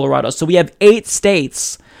 and Colorado. So we have 8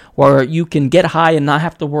 states where you can get high and not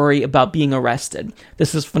have to worry about being arrested.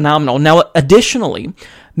 This is phenomenal. Now, additionally,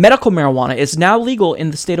 medical marijuana is now legal in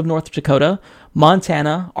the state of North Dakota,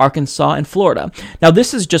 Montana, Arkansas, and Florida. Now,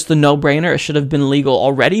 this is just a no-brainer. It should have been legal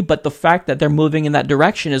already, but the fact that they're moving in that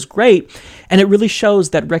direction is great, and it really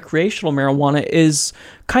shows that recreational marijuana is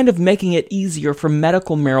kind of making it easier for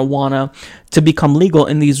medical marijuana to become legal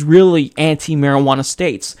in these really anti-marijuana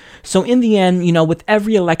states. So in the end, with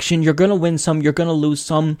every election, you're going to win some, you're going to lose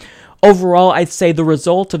some. Overall, I'd say the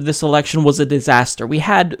result of this election was a disaster. We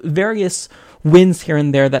had various wins here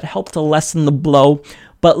and there that helped to lessen the blow,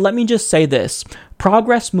 but let me just say this.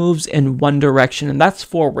 Progress moves in one direction, and that's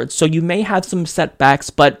forward. So you may have some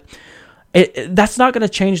setbacks, but that's not going to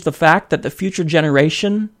change the fact that the future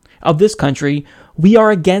generation of this country, we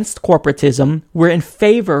are against corporatism. We're in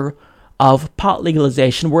favor of pot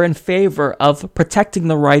legalization. We're in favor of protecting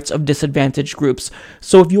the rights of disadvantaged groups.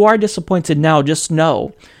 So if you are disappointed now, just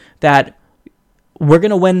know that we're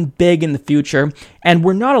going to win big in the future, and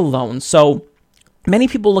we're not alone. So many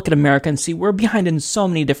people look at America and see we're behind in so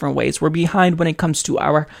many different ways. We're behind when it comes to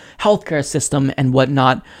our healthcare system and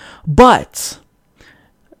whatnot. But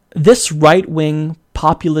this right-wing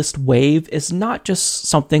populist wave is not just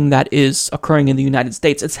something that is occurring in the United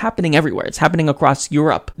States. It's happening everywhere. It's happening across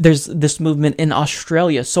Europe. There's this movement in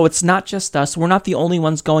Australia. So it's not just us. We're not the only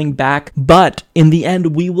ones going back. But in the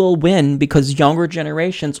end, we will win because younger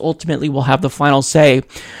generations ultimately will have the final say.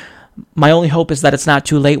 My only hope is that it's not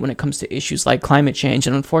too late when it comes to issues like climate change.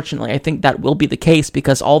 And unfortunately, I think that will be the case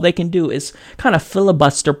because all they can do is kind of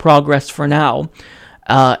filibuster progress for now.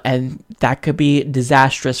 And that could be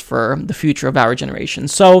disastrous for the future of our generation.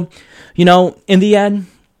 So, in the end,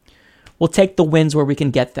 we'll take the wins where we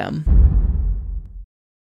can get them.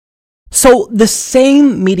 So the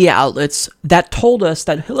same media outlets that told us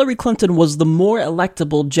that Hillary Clinton was the more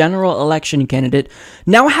electable general election candidate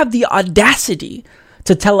now have the audacity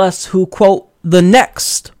to tell us who, quote, the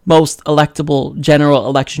next most electable general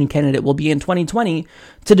election candidate will be in 2020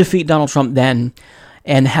 to defeat Donald Trump then.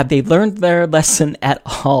 And have they learned their lesson at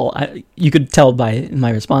all? You could tell by my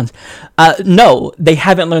response. No, they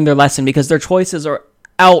haven't learned their lesson because their choices are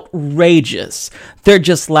outrageous. They're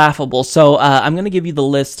just laughable. So I'm going to give you the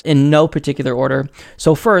list in no particular order.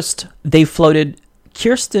 So first, they floated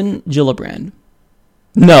Kirsten Gillibrand.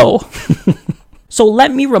 No. So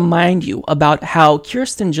let me remind you about how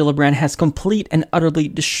Kirsten Gillibrand has complete and utterly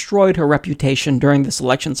destroyed her reputation during this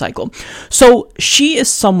election cycle. So she is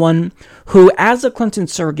someone who, as a Clinton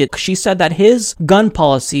surrogate, she said that his gun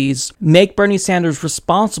policies make Bernie Sanders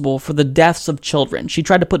responsible for the deaths of children. She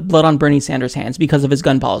tried to put blood on Bernie Sanders' hands because of his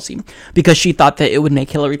gun policy, because she thought that it would make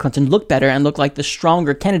Hillary Clinton look better and look like the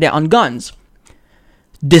stronger candidate on guns.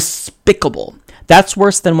 Despicable. That's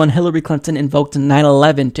worse than when Hillary Clinton invoked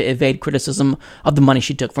 9/11 to evade criticism of the money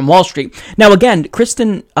she took from Wall Street. Now, again,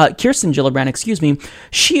 Kirsten Gillibrand,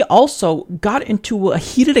 she also got into a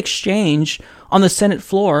heated exchange on the Senate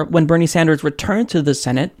floor when Bernie Sanders returned to the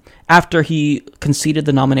Senate after he conceded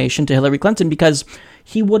the nomination to Hillary Clinton because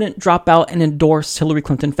he wouldn't drop out and endorse Hillary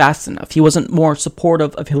Clinton fast enough. He wasn't more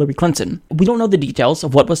supportive of Hillary Clinton. We don't know the details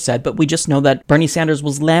of what was said, but we just know that Bernie Sanders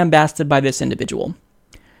was lambasted by this individual.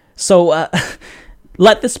 So,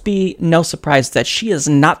 let this be no surprise that she is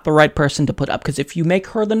not the right person to put up, because if you make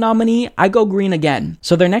her the nominee, I go green again.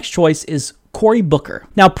 So their next choice is Cory Booker.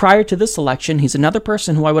 Now, prior to this election, he's another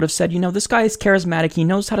person who I would have said, this guy is charismatic. He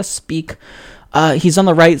knows how to speak. He's on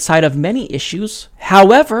the right side of many issues.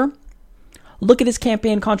 However, look at his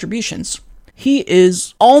campaign contributions. He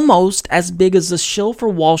is almost as big as a shill for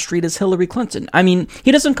Wall Street as Hillary Clinton. I mean,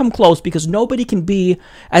 he doesn't come close because nobody can be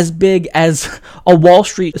as big as a Wall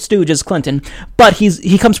Street stooge as Clinton, but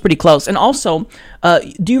he comes pretty close. And also,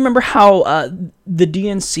 do you remember how the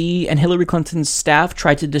DNC and Hillary Clinton's staff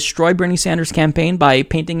tried to destroy Bernie Sanders' campaign by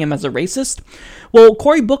painting him as a racist? Well,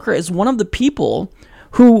 Cory Booker is one of the people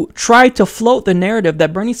who tried to float the narrative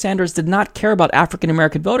that Bernie Sanders did not care about African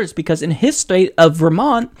American voters because in his state of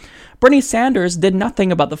Vermont, Bernie Sanders did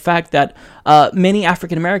nothing about the fact that many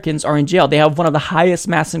African Americans are in jail. They have one of the highest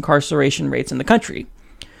mass incarceration rates in the country.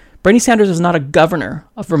 Bernie Sanders is not a governor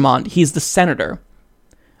of Vermont. He's the senator.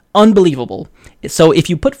 Unbelievable. So if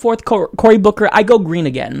you put forth Cory Booker, I go green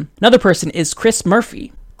again. Another person is Chris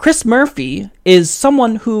Murphy. Chris Murphy is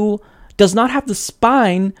someone who does not have the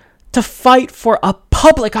spine to fight for a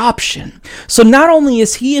public option. So not only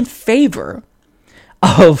is he in favor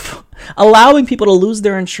of allowing people to lose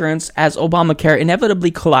their insurance as Obamacare inevitably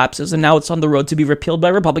collapses and now it's on the road to be repealed by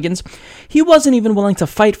Republicans, he wasn't even willing to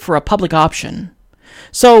fight for a public option.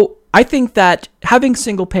 So I think that having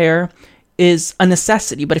single payer is a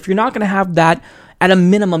necessity, but if you're not going to have that, at a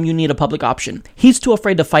minimum, you need a public option. He's too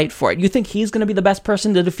afraid to fight for it. You think he's going to be the best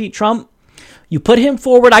person to defeat Trump? You put him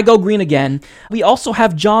forward, I go green again. We also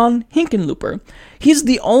have John Hickenlooper. He's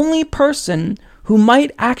the only person who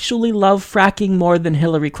might actually love fracking more than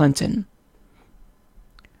Hillary Clinton.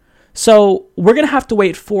 So we're going to have to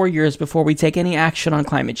wait 4 years before we take any action on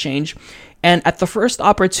climate change. And at the first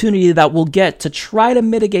opportunity that we'll get to try to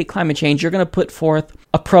mitigate climate change, you're going to put forth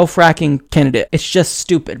a pro-fracking candidate. It's just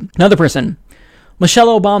stupid. Another person,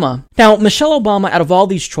 Michelle Obama. Now, Michelle Obama, out of all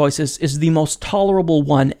these choices, is the most tolerable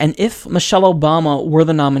one. And if Michelle Obama were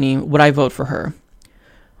the nominee, would I vote for her?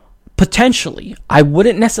 Potentially. I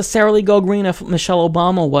wouldn't necessarily go green if Michelle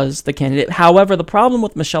Obama was the candidate. However, the problem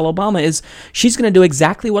with Michelle Obama is she's going to do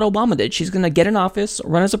exactly what Obama did. She's going to get in office,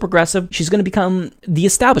 run as a progressive. She's going to become the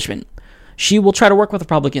establishment. She will try to work with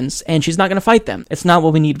Republicans, and she's not going to fight them. It's not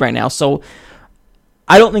what we need right now. So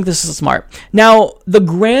I don't think this is smart. Now, the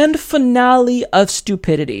grand finale of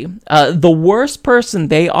stupidity, the worst person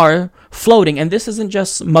they are floating, and this isn't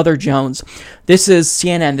just Mother Jones. This is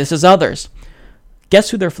CNN. This is others. Guess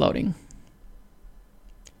who they're floating?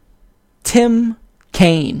 Tim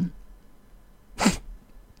Kaine.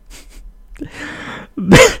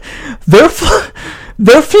 They're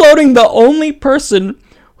floating the only person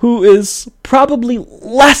who is probably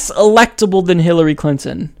less electable than Hillary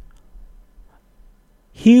Clinton.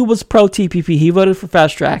 He was pro-TPP. He voted for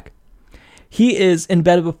Fast Track. He is in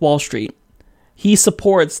bed with Wall Street. He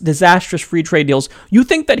supports disastrous free trade deals. You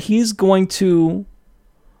think that he's going to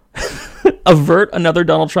avert another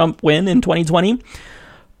Donald Trump win in 2020?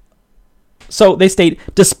 So they state,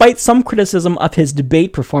 despite some criticism of his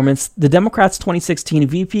debate performance, the Democrats' 2016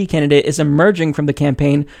 VP candidate is emerging from the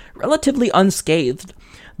campaign relatively unscathed.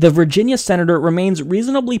 The Virginia senator remains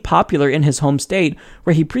reasonably popular in his home state,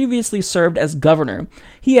 where he previously served as governor.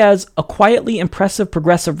 He has a quietly impressive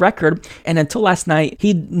progressive record, and until last night,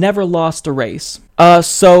 he'd never lost a race.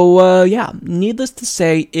 Needless to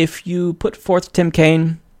say, if you put forth Tim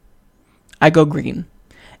Kaine, I go green.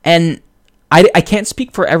 And I can't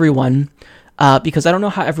speak for everyone, because I don't know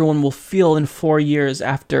how everyone will feel in 4 years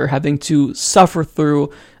after having to suffer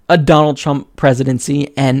through a Donald Trump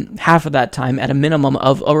presidency and half of that time at a minimum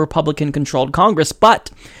of a Republican-controlled Congress.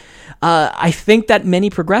 But I think that many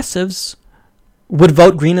progressives would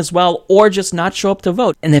vote green as well, or just not show up to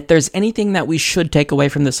vote. And if there's anything that we should take away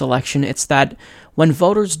from this election, it's that when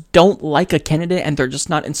voters don't like a candidate and they're just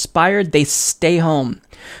not inspired, they stay home.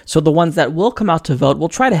 So the ones that will come out to vote will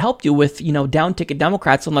try to help you with, down-ticket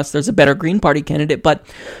Democrats unless there's a better Green Party candidate. But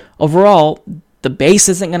overall, the base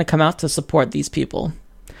isn't going to come out to support these people.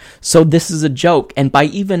 So this is a joke. And by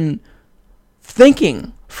even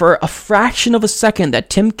thinking for a fraction of a second that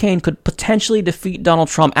Tim Kaine could potentially defeat Donald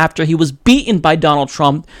Trump after he was beaten by Donald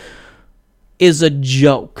Trump is a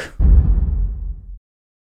joke.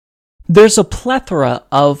 There's a plethora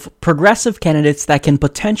of progressive candidates that can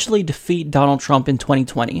potentially defeat Donald Trump in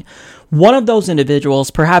 2020. One of those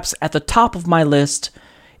individuals, perhaps at the top of my list,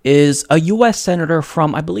 is a U.S. Senator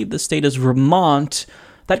from, I believe the state is Vermont,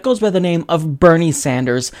 that goes by the name of Bernie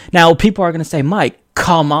Sanders. Now, people are going to say, Mike,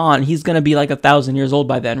 come on, he's going to be like 1,000 years old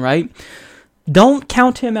by then, right? Don't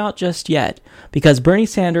count him out just yet, because Bernie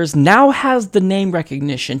Sanders now has the name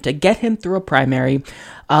recognition to get him through a primary,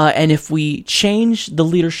 and if we change the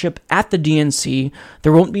leadership at the DNC,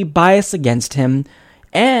 there won't be bias against him.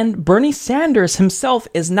 And Bernie Sanders himself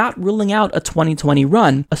is not ruling out a 2020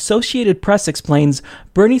 run. Associated Press explains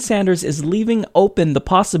Bernie Sanders is leaving open the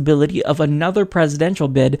possibility of another presidential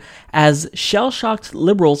bid as shell-shocked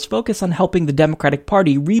liberals focus on helping the Democratic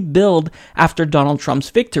Party rebuild after Donald Trump's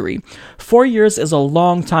victory. 4 years is a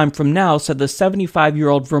long time from now, said the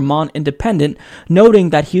 75-year-old Vermont independent, noting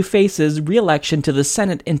that he faces re-election to the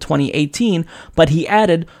Senate in 2018, but he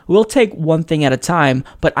added, "We'll take one thing at a time,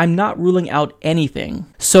 but I'm not ruling out anything."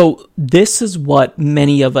 So this is what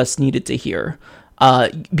many of us needed to hear,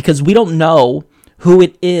 because we don't know who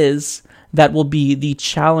it is that will be the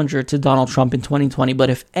challenger to Donald Trump in 2020. But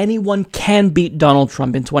if anyone can beat Donald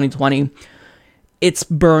Trump in 2020, it's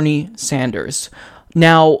Bernie Sanders.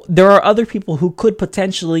 Now, there are other people who could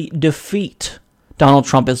potentially defeat Donald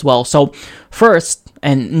Trump as well. So first,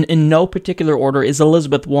 and in no particular order, is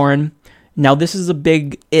Elizabeth Warren. Now, this is a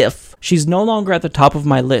big if. She's no longer at the top of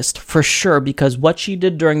my list, for sure, because what she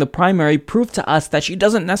did during the primary proved to us that she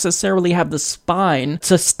doesn't necessarily have the spine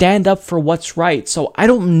to stand up for what's right. So I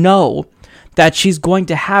don't know that she's going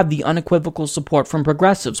to have the unequivocal support from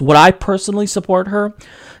progressives. Would I personally support her?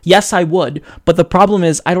 Yes, I would. But the problem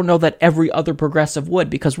is, I don't know that every other progressive would,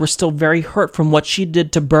 because we're still very hurt from what she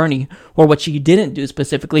did to Bernie, or what she didn't do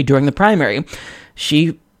specifically during the primary.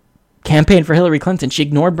 She campaigned for Hillary Clinton. She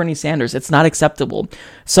ignored Bernie Sanders. It's not acceptable.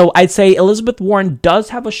 So I'd say Elizabeth Warren does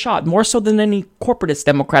have a shot, more so than any corporatist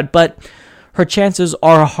Democrat, but her chances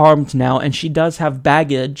are harmed now, and she does have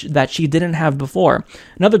baggage that she didn't have before.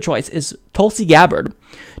 Another choice is Tulsi Gabbard.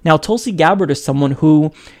 Now, Tulsi Gabbard is someone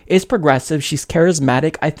who is progressive. She's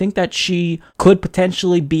charismatic. I think that she could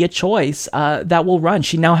potentially be a choice that will run.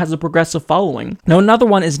 She now has a progressive following. Now, another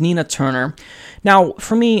one is Nina Turner. Now,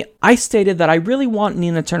 for me, I stated that I really want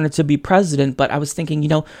Nina Turner to be president, but I was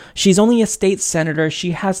thinking, she's only a state senator.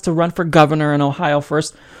 She has to run for governor in Ohio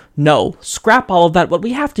first. No, scrap all of that. What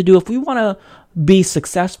we have to do if we want to be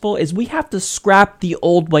successful is we have to scrap the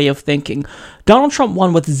old way of thinking. Donald Trump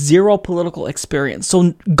won with zero political experience.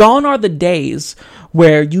 So gone are the days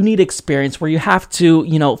where you need experience, where you have to,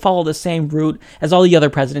 follow the same route as all the other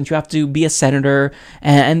presidents. You have to be a senator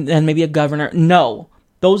and maybe a governor. No,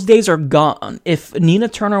 those days are gone. If Nina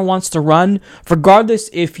Turner wants to run, regardless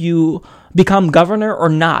if you become governor or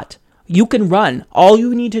not, you can run. All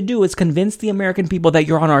you need to do is convince the American people that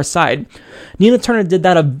you're on our side. Nina Turner did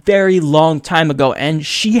that a very long time ago, and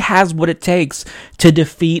she has what it takes to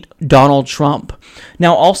defeat Donald Trump.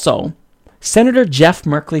 Now, also, Senator Jeff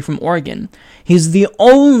Merkley from Oregon. He's the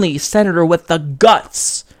only senator with the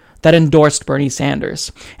guts that endorsed Bernie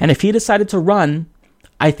Sanders. And if he decided to run,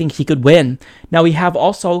 I think he could win. Now, we have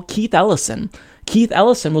also Keith Ellison. Keith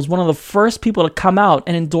Ellison was one of the first people to come out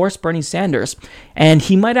and endorse Bernie Sanders, and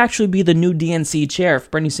he might actually be the new DNC chair if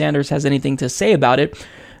Bernie Sanders has anything to say about it,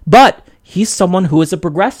 but he's someone who is a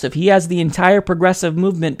progressive. He has the entire progressive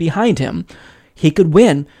movement behind him. He could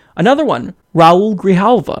win. Another one, Raul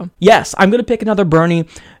Grijalva. Yes, I'm going to pick another Bernie.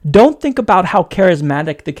 Don't think about how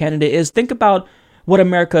charismatic the candidate is. Think about what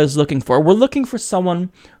America is looking for. We're looking for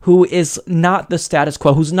someone who is not the status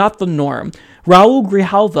quo, who's not the norm. Raul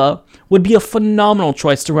Grijalva would be a phenomenal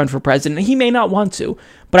choice to run for president. He may not want to,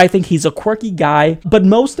 but I think he's a quirky guy. But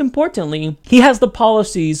most importantly, he has the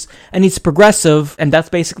policies and he's progressive, and that's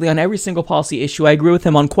basically on every single policy issue. I agree with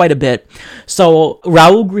him on quite a bit. So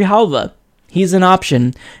Raul Grijalva, he's an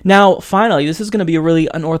option. Now, finally, this is going to be a really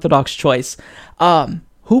unorthodox choice.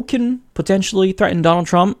 Who can potentially threaten Donald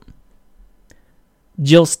Trump?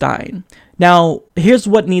 Jill Stein. Now, here's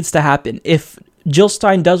what needs to happen. If Jill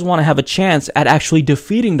Stein does want to have a chance at actually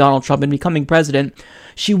defeating Donald Trump and becoming president,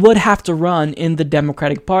 she would have to run in the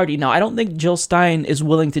Democratic Party. Now, I don't think Jill Stein is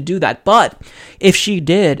willing to do that, but if she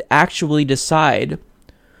did actually decide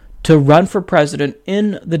to run for president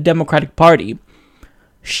in the Democratic Party,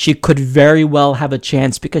 she could very well have a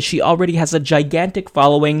chance because she already has a gigantic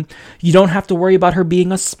following. You don't have to worry about her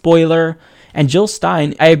being a spoiler. And Jill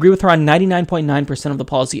Stein, I agree with her on 99.9% of the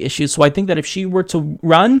policy issues. So I think that if she were to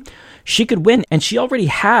run, she could win. And she already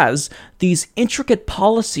has these intricate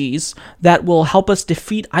policies that will help us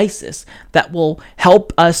defeat ISIS, that will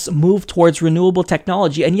help us move towards renewable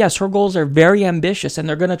technology. And yes, her goals are very ambitious, and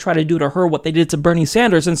they're going to try to do to her what they did to Bernie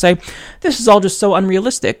Sanders and say, this is all just so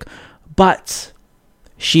unrealistic. But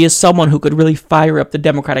she is someone who could really fire up the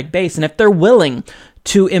Democratic base. And if they're willing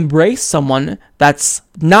to embrace someone that's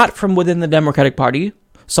not from within the Democratic Party,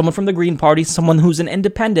 someone from the Green Party, someone who's an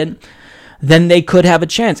independent, then they could have a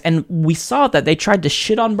chance. And we saw that they tried to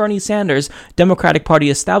shit on Bernie Sanders, Democratic Party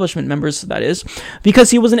establishment members, that is, because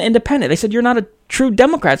he was an independent. They said, you're not a true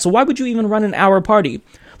Democrat, so why would you even run in our party?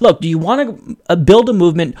 Look, do you want to build a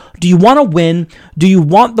movement? Do you want to win? Do you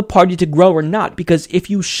want the party to grow or not? Because if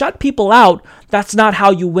you shut people out, that's not how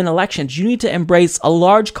you win elections. You need to embrace a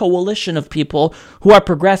large coalition of people who are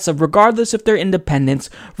progressive, regardless if they're independents,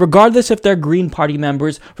 regardless if they're Green Party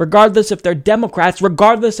members, regardless if they're Democrats,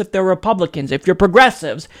 regardless if they're Republicans. If you're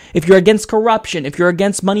progressives, if you're against corruption, if you're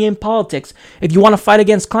against money in politics, if you want to fight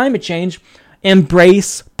against climate change,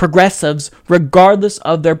 embrace progressives regardless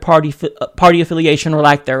of their party affiliation or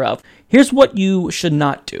lack thereof. Here's what you should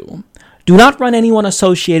not do. Do not run anyone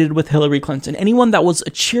associated with Hillary Clinton. Anyone that was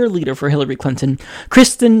a cheerleader for Hillary Clinton.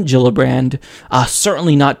 Kristen Gillibrand,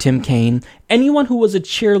 certainly not Tim Kaine. Anyone who was a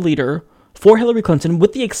cheerleader for Hillary Clinton,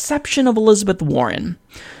 with the exception of Elizabeth Warren.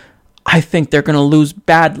 I think they're going to lose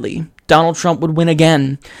badly. Donald Trump would win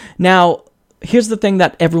again. Now, here's the thing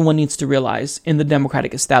that everyone needs to realize in the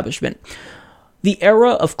Democratic establishment. The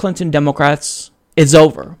era of Clinton Democrats is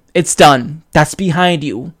over. It's done. That's behind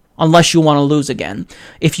you, unless you want to lose again.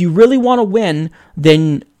 If you really want to win,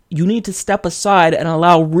 then you need to step aside and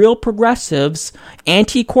allow real progressives,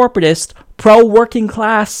 anti-corporatist, pro-working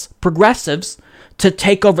class progressives to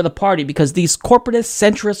take over the party, because these corporatist,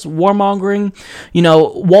 centrist, warmongering,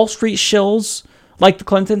 Wall Street shills like the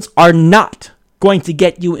Clintons are not going to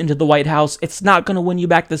get you into the White House. It's not going to win you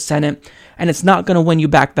back the Senate, and it's not going to win you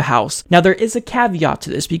back the House. Now, there is a caveat to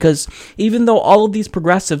this, because even though all of these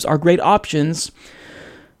progressives are great options,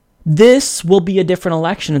 this will be a different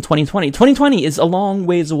election in 2020. 2020 is a long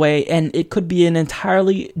ways away, and it could be an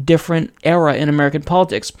entirely different era in American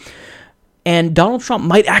politics. And Donald Trump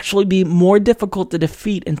might actually be more difficult to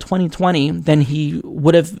defeat in 2020 than he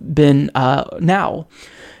would have been now.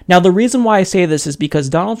 Now, the reason why I say this is because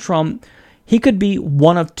Donald Trump, he could be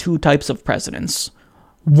one of two types of presidents.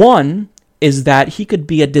 One is that he could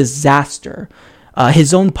be a disaster.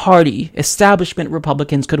 His own party, establishment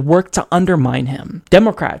Republicans, could work to undermine him.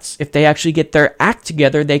 Democrats, if they actually get their act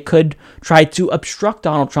together, they could try to obstruct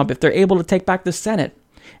Donald Trump if they're able to take back the Senate.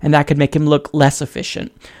 And that could make him look less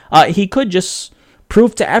efficient. He could just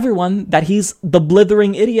prove to everyone that he's the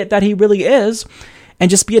blithering idiot that he really is and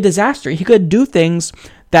just be a disaster. He could do things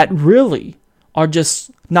that really are just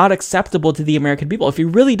not acceptable to the American people. If he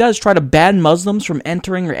really does try to ban Muslims from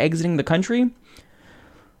entering or exiting the country,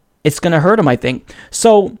 it's going to hurt him, I think.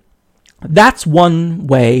 So that's one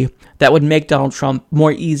way that would make Donald Trump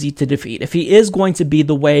more easy to defeat. If he is going to be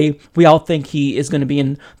the way we all think he is going to be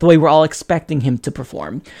and the way we're all expecting him to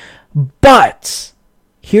perform. But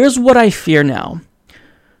here's what I fear now.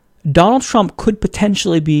 Donald Trump could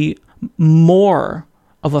potentially be more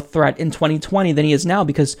of a threat in 2020 than he is now,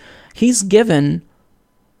 because he's given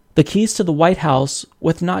the keys to the White House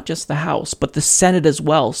with not just the House, but the Senate as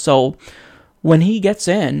well. So when he gets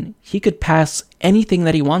in, he could pass anything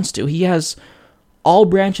that he wants to. He has all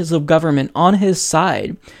branches of government on his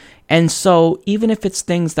side. And so even if it's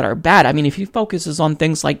things that are bad, I mean, if he focuses on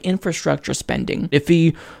things like infrastructure spending, if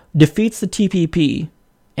he defeats the TPP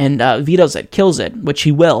and vetoes it, kills it, which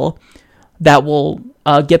he will, that will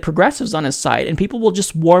get progressives on his side, and people will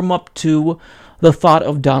just warm up to the thought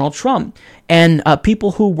of Donald Trump. And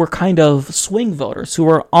people who were kind of swing voters, who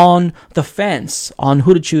were on the fence on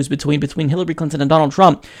who to choose between Hillary Clinton and Donald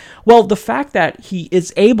Trump, well, the fact that he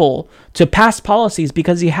is able to pass policies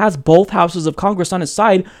because he has both houses of Congress on his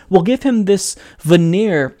side will give him this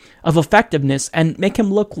veneer of effectiveness and make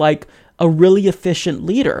him look like a really efficient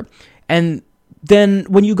leader. And then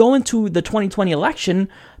when you go into the 2020 election,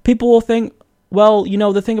 people will think, well,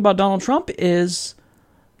 the thing about Donald Trump is,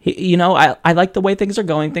 I like the way things are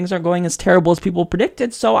going. Things aren't going as terrible as people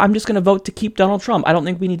predicted, so I'm just going to vote to keep Donald Trump. I don't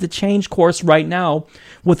think we need to change course right now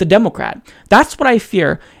with a Democrat. That's what I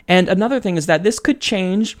fear. And another thing is that this could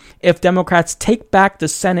change if Democrats take back the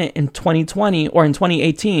Senate in 2020 or in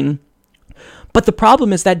 2018. But the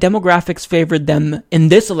problem is that demographics favored them in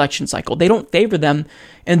this election cycle. They don't favor them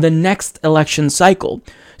in the next election cycle.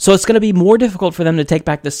 So it's going to be more difficult for them to take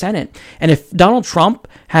back the Senate. And if Donald Trump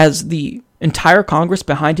has the entire Congress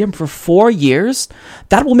behind him for 4 years,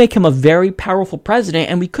 that will make him a very powerful president,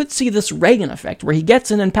 and we could see this Reagan effect, where he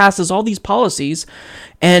gets in and passes all these policies,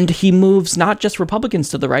 and he moves not just Republicans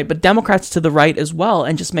to the right, but Democrats to the right as well,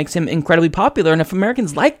 and just makes him incredibly popular. And if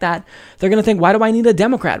Americans like that, they're going to think, why do I need a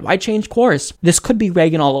Democrat? Why change course? This could be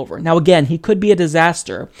Reagan all over. Now, again, he could be a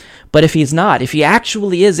disaster, but if he's not, if he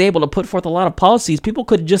actually is able to put forth a lot of policies, people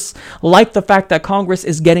could just like the fact that Congress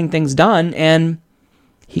is getting things done, and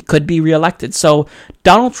he could be reelected. So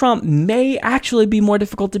Donald Trump may actually be more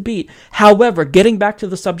difficult to beat. However, getting back to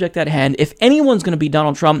the subject at hand, if anyone's going to beat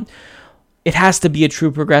Donald Trump, it has to be a true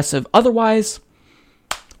progressive. Otherwise,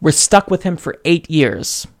 we're stuck with him for 8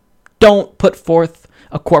 years. Don't put forth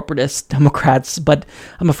a corporatist Democrats, but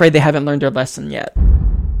I'm afraid they haven't learned their lesson yet.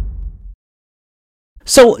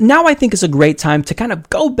 So now I think is a great time to kind of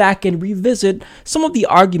go back and revisit some of the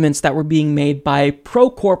arguments that were being made by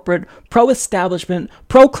pro-corporate, pro-establishment,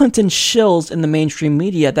 pro-Clinton shills in the mainstream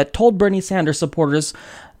media that told Bernie Sanders supporters,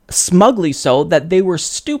 smugly so, that they were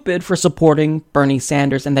stupid for supporting Bernie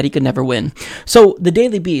Sanders and that he could never win. So the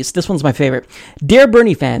Daily Beast, this one's my favorite. Dear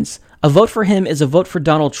Bernie fans, a vote for him is a vote for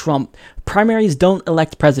Donald Trump. Primaries don't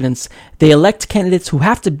elect presidents. They elect candidates who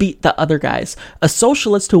have to beat the other guys. A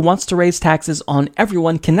socialist who wants to raise taxes on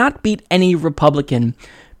everyone cannot beat any Republican.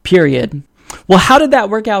 Period. Well, how did that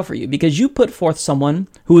work out for you? Because you put forth someone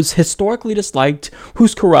who is historically disliked,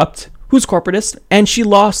 who's corrupt, who's corporatist, and she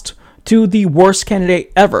lost to the worst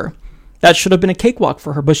candidate ever. That should have been a cakewalk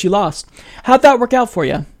for her, but she lost. How'd that work out for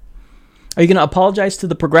you? Are you going to apologize to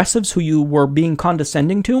the progressives who you were being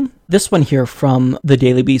condescending to? This one here from the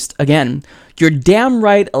Daily Beast again. You're damn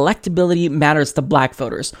right, electability matters to black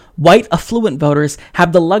voters. White, affluent voters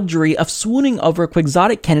have the luxury of swooning over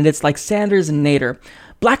quixotic candidates like Sanders and Nader.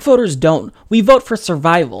 Black voters don't. We vote for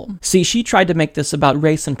survival. See, she tried to make this about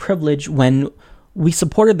race and privilege when we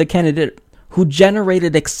supported the candidate who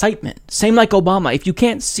generated excitement. Same like Obama. If you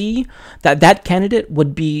can't see that that candidate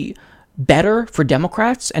would be better for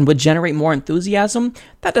Democrats and would generate more enthusiasm,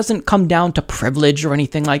 that doesn't come down to privilege or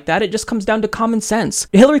anything like that. It just comes down to common sense.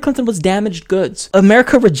 Hillary Clinton was damaged goods.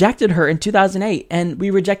 America rejected her in 2008, and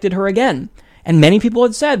we rejected her again. And many people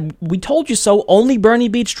had said, we told you so, only Bernie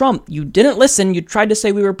beats Trump. You didn't listen, you tried to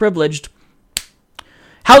say we were privileged.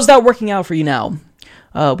 How's that working out for you now?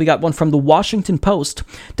 We got one from the Washington Post.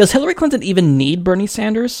 Does Hillary Clinton even need Bernie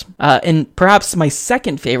Sanders? And perhaps my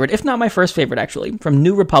second favorite, if not my first favorite actually, from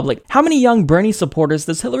New Republic. How many young Bernie supporters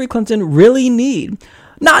does Hillary Clinton really need?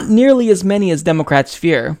 Not nearly as many as Democrats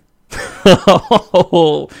fear.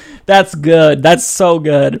 Oh, that's good. That's so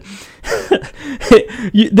good.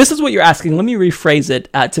 This is what you're asking. Let me rephrase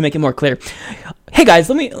it to make it more clear. Hey guys,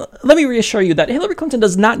 let me reassure you that Hillary Clinton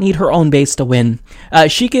does not need her own base to win.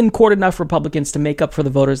 She can court enough Republicans to make up for the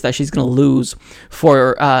voters that she's going to lose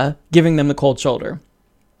for giving them the cold shoulder.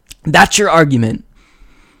 That's your argument.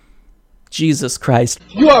 Jesus Christ.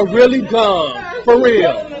 You are really dumb. For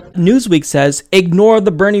real. Newsweek says, ignore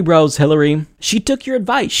the Bernie bros, Hillary. She took your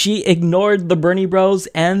advice. She ignored the Bernie bros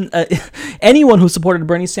and anyone who supported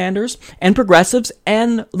Bernie Sanders and progressives,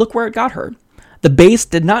 and look where it got her. The base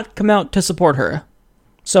did not come out to support her.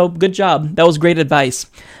 So, good job. That was great advice.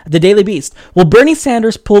 The Daily Beast. Will Bernie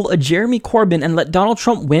Sanders pull a Jeremy Corbyn and let Donald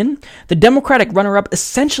Trump win? The Democratic runner-up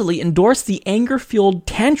essentially endorsed the anger-fueled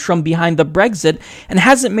tantrum behind the Brexit and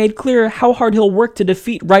hasn't made clear how hard he'll work to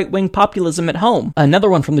defeat right-wing populism at home. Another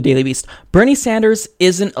one from the Daily Beast. Bernie Sanders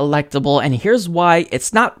isn't electable, and here's why.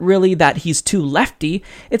 It's not really that he's too lefty.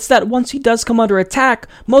 It's that once he does come under attack,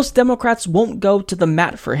 most Democrats won't go to the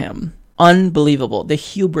mat for him. Unbelievable. The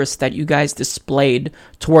hubris that you guys displayed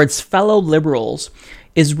towards fellow liberals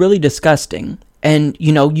is really disgusting. And,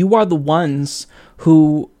 you know, you are the ones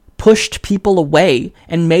who pushed people away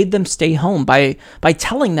and made them stay home by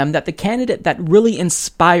telling them that the candidate that really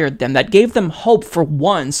inspired them, that gave them hope for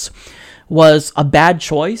once, was a bad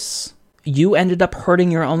choice. You ended up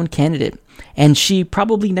hurting your own candidate. And she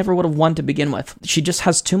probably never would have won to begin with. She just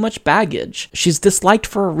has too much baggage. She's disliked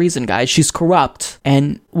for a reason, guys. She's corrupt.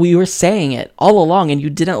 And we were saying it all along, and you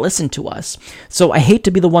didn't listen to us. So I hate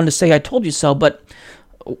to be the one to say I told you so, but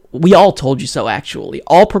we all told you so, actually.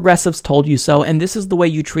 All progressives told you so, and this is the way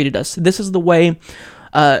you treated us. This is the way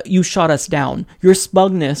you shot us down. Your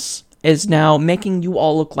smugness is now making you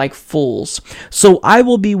all look like fools. So I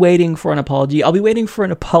will be waiting for an apology. I'll be waiting for an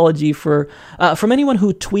apology from anyone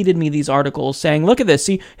who tweeted me these articles saying, look at this,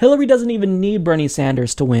 see, Hillary doesn't even need Bernie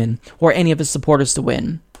Sanders to win or any of his supporters to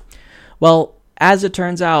win. Well, as it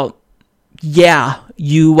turns out, yeah,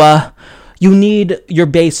 you need your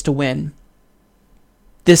base to win.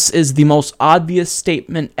 This is the most obvious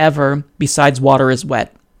statement ever besides water is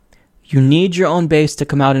wet. You need your own base to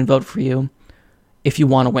come out and vote for you if you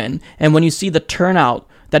want to win. And when you see the turnout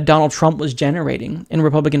that Donald Trump was generating in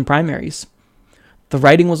Republican primaries, the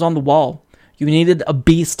writing was on the wall. You needed a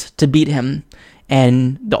beast to beat him.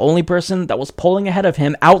 And the only person that was polling ahead of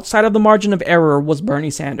him outside of the margin of error was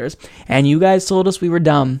Bernie Sanders. And you guys told us we were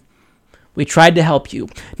dumb. We tried to help you.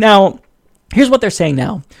 Now, here's what they're saying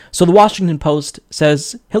now. So the Washington Post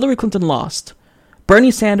says Hillary Clinton lost.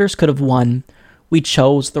 Bernie Sanders could have won. We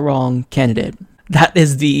chose the wrong candidate. That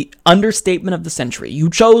is the understatement of the century. You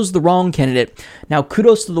chose the wrong candidate. Now,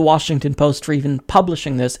 kudos to the Washington Post for even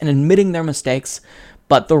publishing this and admitting their mistakes.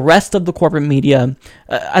 But the rest of the corporate media,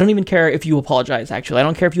 I don't even care if you apologize, actually. I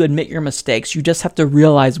don't care if you admit your mistakes. You just have to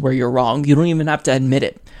realize where you're wrong. You don't even have to admit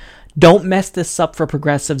it. Don't mess this up for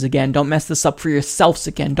progressives again. Don't mess this up for yourselves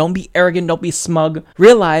again. Don't be arrogant. Don't be smug.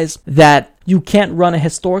 Realize that you can't run a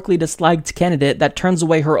historically disliked candidate that turns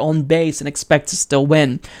away her own base and expects to still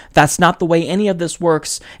win. That's not the way any of this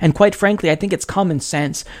works. And quite frankly, I think it's common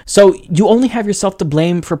sense. So you only have yourself to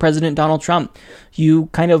blame for President Donald Trump. You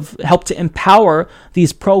kind of helped to empower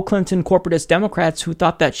these pro-Clinton corporatist Democrats who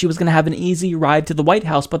thought that she was going to have an easy ride to the White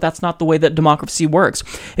House, but that's not the way that democracy works.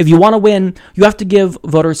 If you want to win, you have to give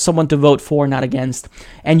voters someone to vote for, not against.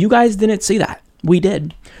 And you guys didn't see that. We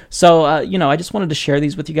did. So, I just wanted to share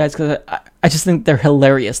these with you guys because I just think they're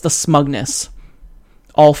hilarious. The smugness.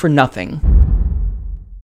 All for nothing.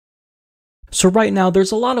 So right now,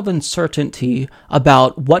 there's a lot of uncertainty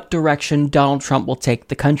about what direction Donald Trump will take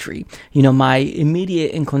the country. My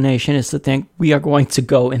immediate inclination is to think we are going to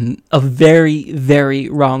go in a very, very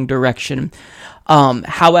wrong direction.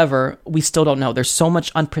 However, we still don't know. There's so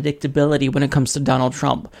much unpredictability when it comes to Donald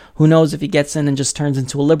Trump. Who knows if he gets in and just turns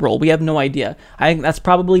into a liberal? We have no idea. I think that's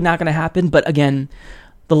probably not going to happen. But again,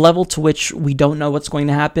 the level to which we don't know what's going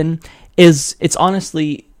to happen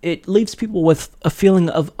it leaves people with a feeling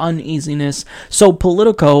of uneasiness. So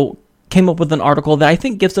Politico came up with an article that I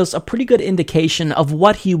think gives us a pretty good indication of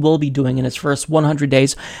what he will be doing in his first 100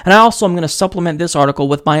 days. And I also am going to supplement this article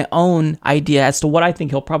with my own idea as to what I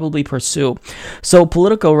think he'll probably pursue. So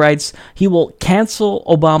Politico writes, he will cancel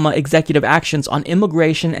Obama executive actions on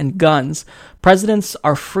immigration and guns. Presidents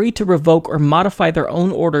are free to revoke or modify their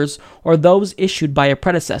own orders or those issued by a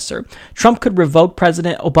predecessor. Trump could revoke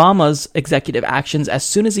President Obama's executive actions as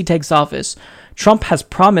soon as he takes office. Trump has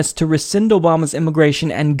promised to rescind Obama's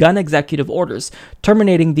immigration and gun executive orders,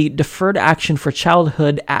 terminating the Deferred Action for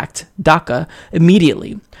Childhood Act, DACA,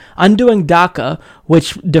 immediately. Undoing DACA,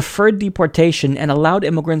 which deferred deportation and allowed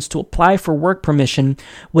immigrants to apply for work permission,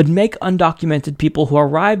 would make undocumented people who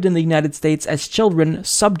arrived in the United States as children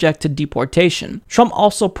subject to deportation. Trump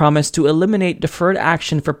also promised to eliminate deferred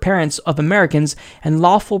action for parents of Americans and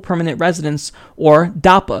lawful permanent residents, or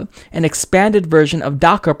DAPA, an expanded version of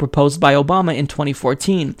DACA proposed by Obama in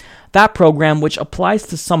 2014. That program, which applies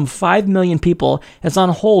to some 5 million people, is on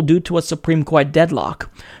hold due to a Supreme Court deadlock.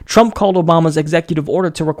 Trump called Obama's executive order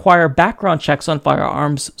to require background checks on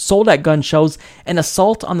firearms sold at gun shows an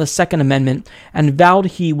assault on the Second Amendment and vowed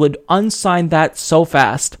he would unsign that so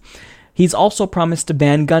fast. He's also promised to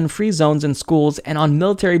ban gun-free zones in schools and on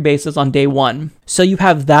military bases on day one. So you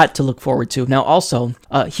have that to look forward to. Now also,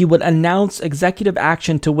 he would announce executive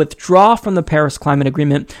action to withdraw from the Paris Climate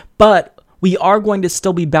Agreement, but we are going to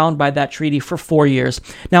still be bound by that treaty for 4 years.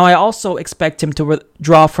 Now, I also expect him to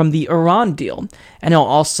withdraw from the Iran deal, and he'll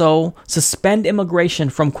also suspend immigration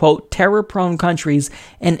from, quote, terror-prone countries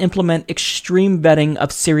and implement extreme vetting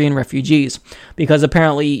of Syrian refugees, because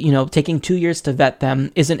apparently, taking 2 years to vet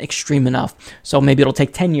them isn't extreme enough. So maybe it'll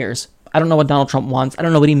take 10 years. I don't know what Donald Trump wants. I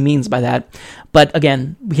don't know what he means by that. But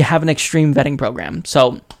again, we have an extreme vetting program.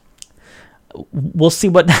 So we'll see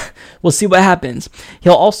what happens.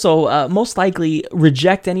 He'll also most likely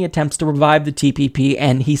reject any attempts to revive the TPP,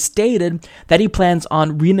 and he stated that he plans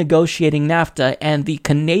on renegotiating NAFTA, and the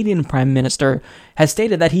Canadian Prime Minister has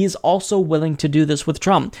stated that he is also willing to do this with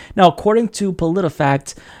Trump. Now, according to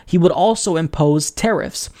PolitiFact, he would also impose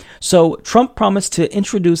tariffs. So Trump promised to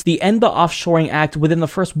introduce the End the Offshoring Act within the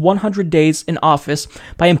first 100 days in office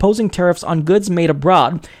by imposing tariffs on goods made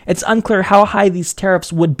abroad. It's unclear how high these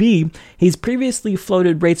tariffs would be. He's previously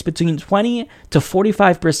floated rates between 20 to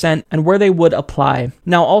 45% and where they would apply.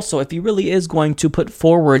 Now, also, if he really is going to put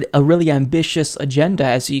forward a really ambitious agenda,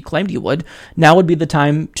 as he claimed he would, now would be the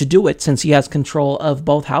time to do it, since he has control control of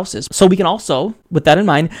both houses. So we can also, with that in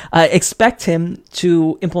mind, expect him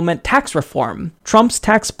to implement tax reform. Trump's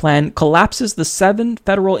tax plan collapses the 7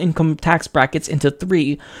 federal income tax brackets into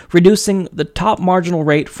 3, reducing the top marginal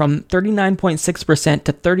rate from 39.6%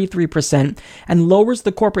 to 33%, and lowers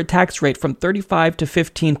the corporate tax rate from 35 to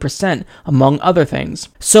 15%, among other things.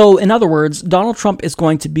 So, in other words, Donald Trump is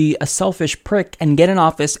going to be a selfish prick and get in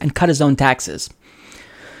office and cut his own taxes.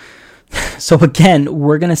 So again,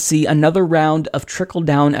 we're going to see another round of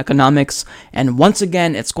trickle-down economics, and once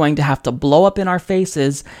again, it's going to have to blow up in our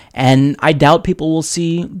faces, and I doubt people will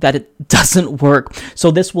see that it doesn't work.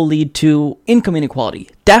 So this will lead to income inequality,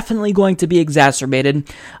 definitely going to be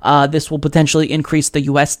exacerbated. This will potentially increase the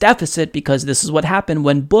U.S. deficit, because this is what happened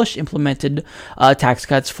when Bush implemented tax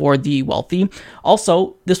cuts for the wealthy.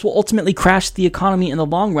 Also, this will ultimately crash the economy in the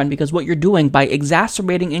long run, because what you're doing by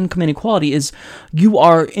exacerbating income inequality is you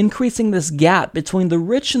are increasing this gap between the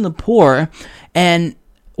rich and the poor. And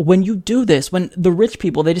when you do this, when the rich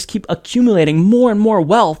people, they just keep accumulating more and more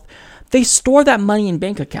wealth, they store that money in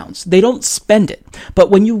bank accounts. They don't spend it. But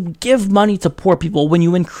when you give money to poor people, when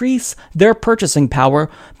you increase their purchasing power,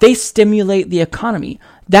 they stimulate the economy.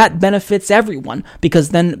 That benefits everyone, because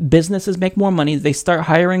then businesses make more money. They start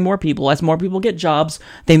hiring more people. As more people get jobs,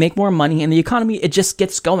 they make more money, and the economy, it just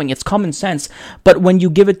gets going. It's common sense. But when you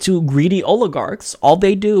give it to greedy oligarchs, all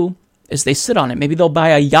they do is they sit on it. Maybe they'll buy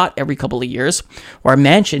a yacht every couple of years or a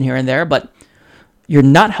mansion here and there, but you're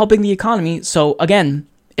not helping the economy. So again,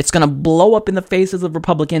 it's going to blow up in the faces of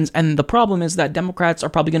Republicans, and the problem is that Democrats are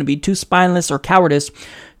probably going to be too spineless or cowardice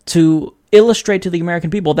to illustrate to the American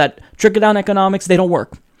people that trickle-down economics, they don't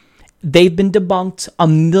work. They've been debunked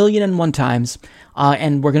 1,000,001 times,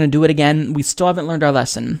 and we're going to do it again. We still haven't learned our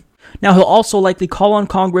lesson. Now, he'll also likely call on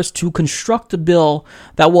Congress to construct a bill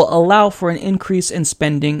that will allow for an increase in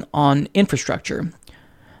spending on infrastructure.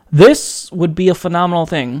 This would be a phenomenal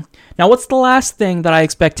thing. Now, what's the last thing that I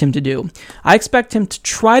expect him to do? I expect him to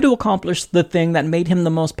try to accomplish the thing that made him the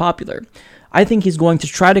most popular. I think he's going to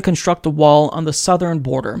try to construct a wall on the southern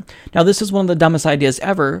border. Now, this is one of the dumbest ideas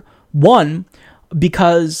ever. One,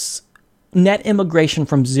 because net immigration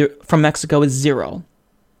from Mexico is 0.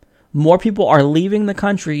 More people are leaving the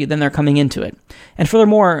country than they're coming into it. And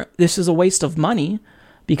furthermore, this is a waste of money,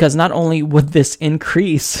 because not only would this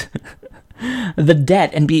increase the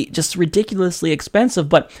debt and be just ridiculously expensive,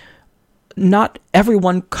 but not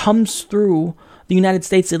everyone comes through the United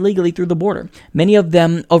States illegally through the border. Many of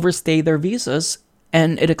them overstay their visas,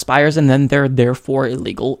 and it expires, and then they're therefore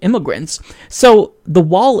illegal immigrants. So the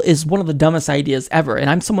wall is one of the dumbest ideas ever, and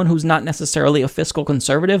I'm someone who's not necessarily a fiscal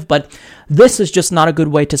conservative, but this is just not a good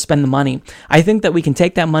way to spend the money. I think that we can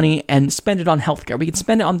take that money and spend it on healthcare. We can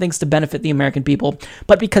spend it on things to benefit the American people,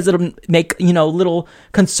 but because it'll make, little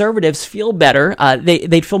conservatives feel better,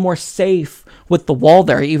 they'd feel more safe with the wall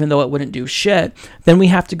there, even though it wouldn't do shit, then we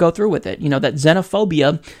have to go through with it. That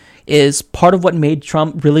xenophobia is part of what made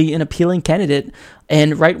Trump really an appealing candidate,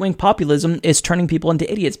 and right-wing populism is turning people into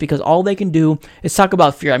idiots, because all they can do is talk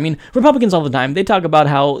about fear. I mean, Republicans all the time, they talk about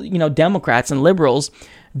how, Democrats and liberals,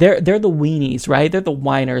 they're the weenies, right? They're the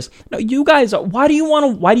whiners. No, you guys are, why do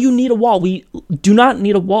you need a wall? We do not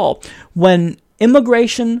need a wall. When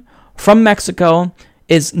immigration from Mexico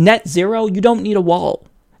is net 0, you don't need a wall.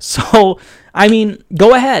 So, I mean,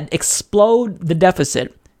 go ahead, explode the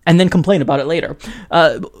deficit, and then complain about it later.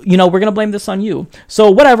 We're going to blame this on you. So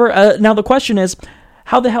whatever. Now the question is,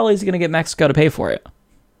 how the hell is he going to get Mexico to pay for it?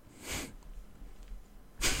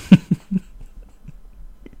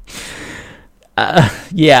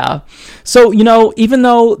 Yeah. So, even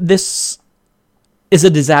though this is a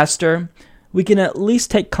disaster, we can at least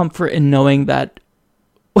take comfort in knowing that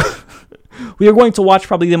we are going to watch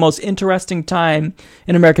probably the most interesting time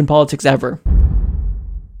in American politics ever.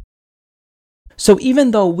 So even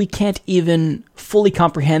though we can't even fully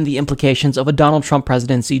comprehend the implications of a Donald Trump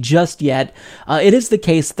presidency just yet, it is the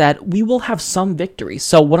case that we will have some victory.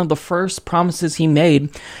 So one of the first promises he made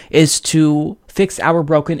is to fix our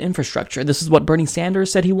broken infrastructure. This is what Bernie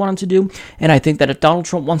Sanders said he wanted to do, and I think that if Donald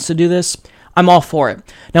Trump wants to do this, I'm all for it.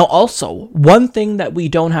 Now also, one thing that we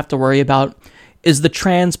don't have to worry about is the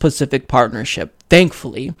Trans-Pacific Partnership,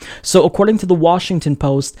 thankfully. So according to the Washington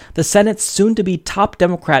Post, the Senate's soon-to-be top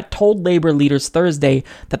Democrat told labor leaders Thursday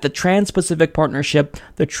that the Trans-Pacific Partnership,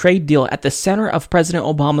 the trade deal at the center of President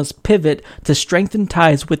Obama's pivot to strengthen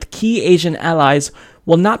ties with key Asian allies,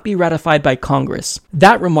 will not be ratified by Congress.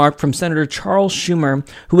 That remark from Senator Charles Schumer,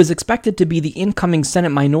 who is expected to be the incoming Senate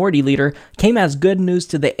Minority Leader, came as good news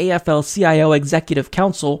to the AFL-CIO Executive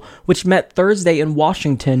Council, which met Thursday in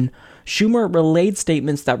Washington. Schumer relayed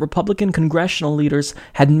statements that Republican congressional leaders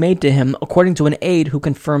had made to him, according to an aide who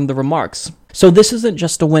confirmed the remarks. So this isn't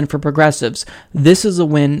just a win for progressives. This is a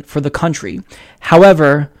win for the country.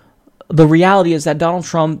 However, the reality is that Donald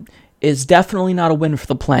Trump is definitely not a win for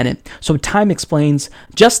the planet. So Time explains,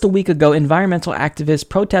 just a week ago, environmental activists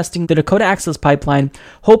protesting the Dakota Access Pipeline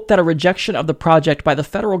hoped that a rejection of the project by the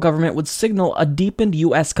federal government would signal a deepened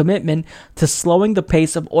U.S. commitment to slowing the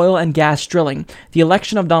pace of oil and gas drilling. The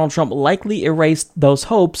election of Donald Trump likely erased those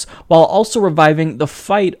hopes, while also reviving the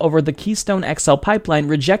fight over the Keystone XL pipeline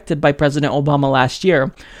rejected by President Obama last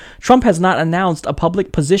year. Trump has not announced a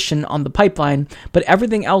public position on the pipeline, but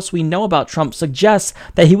everything else we know about Trump suggests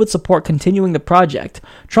that he would support continuing the project.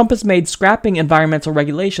 Trump has made scrapping environmental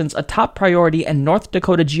regulations a top priority, and North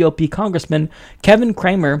Dakota GOP Congressman Kevin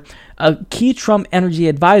Cramer, a key Trump energy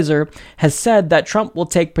advisor, has said that Trump will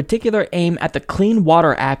take particular aim at the Clean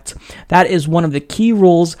Water Act. That is one of the key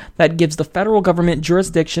rules that gives the federal government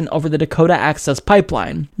jurisdiction over the Dakota Access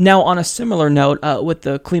Pipeline. Now, on a similar note with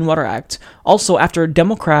the Clean Water Act, also after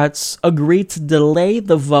Democrats agreed to delay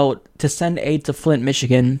the vote to send aid to Flint,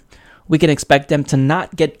 Michigan, we can expect them to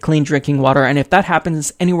not get clean drinking water. And if that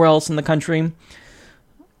happens anywhere else in the country,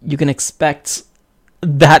 you can expect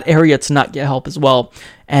that area to not get help as well.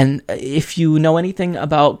 And if you know anything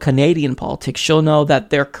about Canadian politics, you'll know that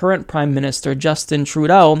their current Prime Minister, Justin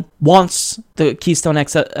Trudeau, wants the Keystone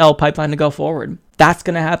XL pipeline to go forward. That's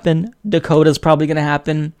going to happen. Dakota's probably going to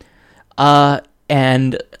happen.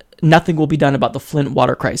 And nothing will be done about the Flint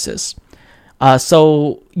water crisis.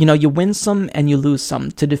 So, you win some and you lose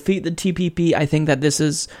some. To defeat the TPP, I think that this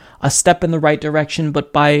is a step in the right direction,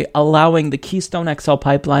 but by allowing the Keystone XL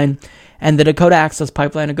pipeline and the Dakota Access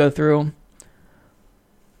Pipeline to go through,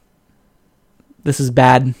 this is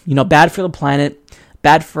bad. Bad for the planet,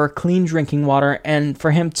 bad for clean drinking water, and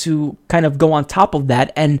for him to kind of go on top of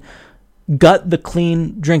that and gut the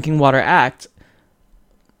Clean Drinking Water Act.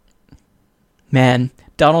 Man,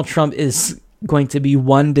 Donald Trump is going to be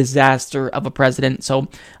one disaster of a president. So,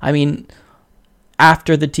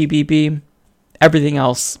 after the TPP, everything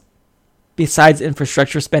else besides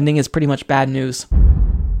infrastructure spending is pretty much bad news.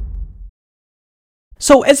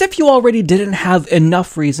 So, as if you already didn't have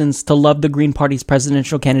enough reasons to love the Green Party's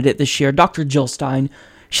presidential candidate this year, Dr. Jill Stein,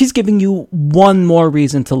 she's giving you one more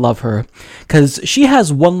reason to love her, because she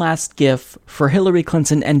has one last gift for Hillary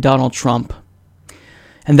Clinton and Donald Trump.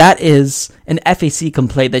 And that is an FEC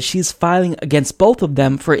complaint that she's filing against both of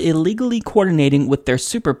them for illegally coordinating with their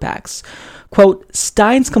super PACs. Quote,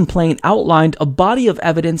 Stein's complaint outlined a body of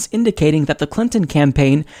evidence indicating that the Clinton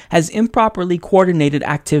campaign has improperly coordinated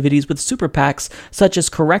activities with super PACs such as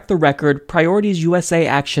Correct the Record, Priorities USA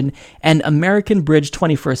Action, and American Bridge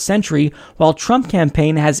 21st Century, while Trump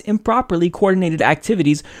campaign has improperly coordinated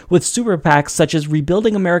activities with super PACs such as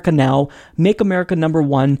Rebuilding America Now, Make America Number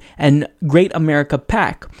One, and Great America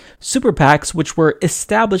PAC. Super PACs, which were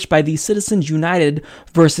established by the Citizens United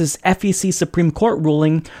versus FEC Supreme Court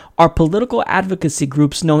ruling, are political advocacy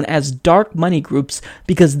groups known as dark money groups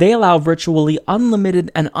because they allow virtually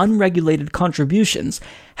unlimited and unregulated contributions.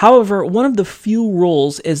 However, one of the few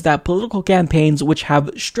rules is that political campaigns which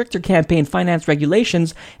have stricter campaign finance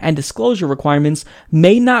regulations and disclosure requirements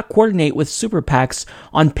may not coordinate with super PACs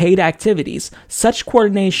on paid activities. Such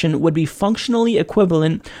coordination would be functionally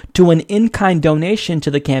equivalent to an in-kind donation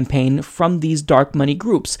to the campaign from these dark money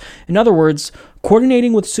groups. In other words,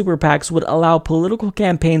 coordinating with super PACs would allow political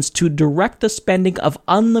campaigns to direct the spending of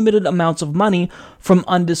unlimited amounts of money from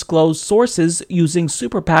undisclosed sources using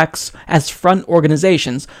super PACs as front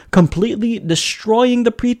organizations, completely destroying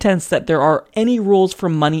the pretense that there are any rules for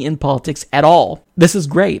money in politics at all. This is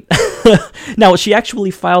great. Now, she actually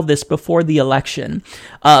filed this before the election,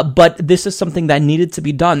 but this is something that needed to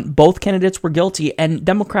be done. Both candidates were guilty, and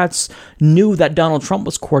Democrats knew that Donald Trump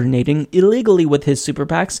was coordinating illegally with his super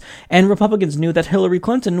PACs, and Republicans knew that Hillary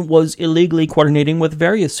Clinton was illegally coordinating with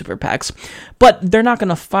various super PACs. But they're not going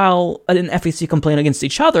to file an FEC complaint against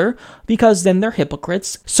each other because then they're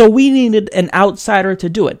hypocrites. So we needed an outsider to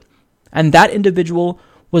do it, and that individual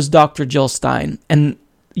was Dr. Jill Stein. And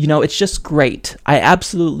it's just great. I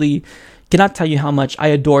absolutely cannot tell you how much I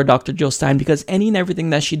adore Dr. Jill Stein because any and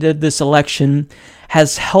everything that she did this election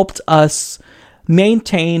has helped us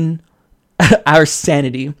maintain our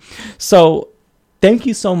sanity. So thank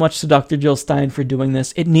you so much to Dr. Jill Stein for doing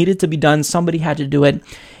this. It needed to be done. Somebody had to do it.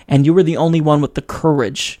 And you were the only one with the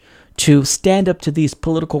courage to stand up to these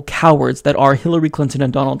political cowards that are Hillary Clinton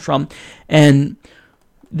and Donald Trump. And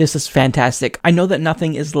this is fantastic. I know that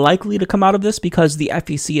nothing is likely to come out of this because the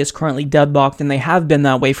FEC is currently deadlocked and they have been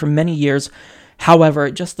that way for many years. However,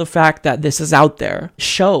 just the fact that this is out there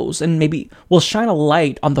shows and maybe will shine a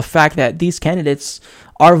light on the fact that these candidates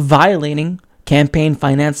are violating campaign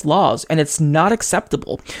finance laws, and it's not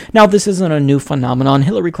acceptable. Now, this isn't a new phenomenon.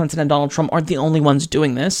 Hillary Clinton and Donald Trump aren't the only ones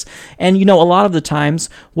doing this. And, a lot of the times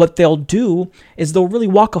what they'll do is they'll really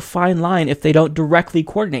walk a fine line if they don't directly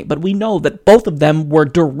coordinate. But we know that both of them were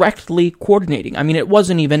directly coordinating. I mean, it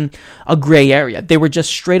wasn't even a gray area. They were just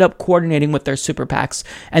straight up coordinating with their super PACs,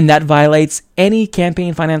 and that violates any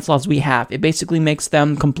campaign finance laws we have. It basically makes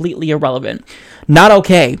them completely irrelevant. Not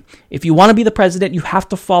okay. If you want to be the president, you have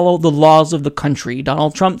to follow the laws of the country.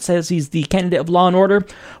 Donald Trump says he's the candidate of law and order.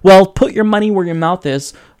 Well, put your money where your mouth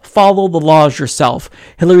is. Follow the laws yourself.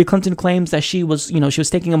 Hillary Clinton claims that she was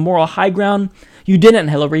taking a moral high ground. You didn't,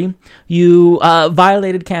 Hillary. You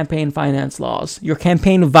violated campaign finance laws. Your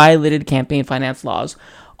campaign violated campaign finance laws.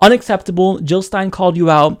 Unacceptable. Jill Stein called you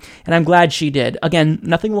out, and I'm glad she did. Again,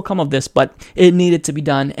 nothing will come of this, but it needed to be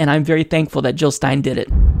done, and I'm very thankful that Jill Stein did it.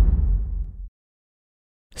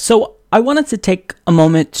 So I wanted to take a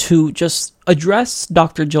moment to just address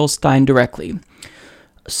Dr. Jill Stein directly.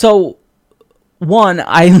 So, one,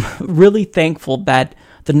 I'm really thankful that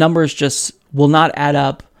the numbers just will not add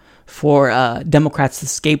up for Democrats to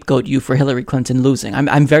scapegoat you for Hillary Clinton losing.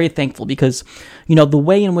 I'm very thankful because, the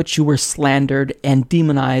way in which you were slandered and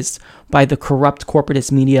demonized by the corrupt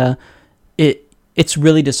corporatist media, it's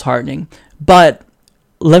really disheartening. But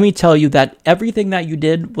let me tell you that everything that you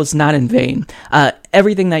did was not in vain.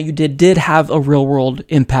 Everything that you did have a real-world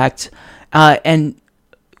impact. And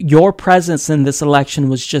your presence in this election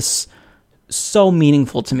was just so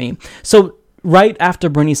meaningful to me. So right after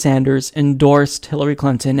Bernie Sanders endorsed Hillary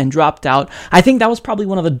Clinton and dropped out, I think that was probably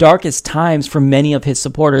one of the darkest times for many of his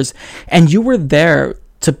supporters. And you were there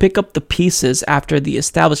to pick up the pieces after the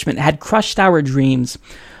establishment had crushed our dreams.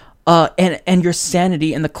 And your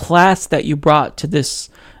sanity and the class that you brought to this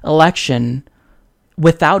election.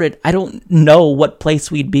 Without it, I don't know what place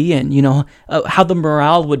we'd be in, how the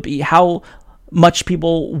morale would be, how much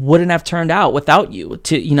people wouldn't have turned out without you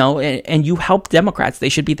and you helped Democrats. They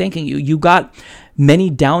should be thanking you. You got many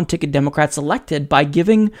down ticket Democrats elected by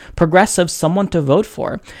giving progressives someone to vote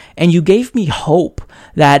for. And you gave me hope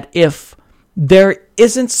that if there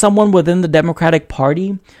isn't someone within the Democratic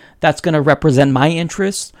Party that's going to represent my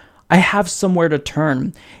interests, I have somewhere to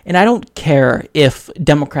turn. And I don't care if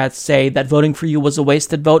Democrats say that voting for you was a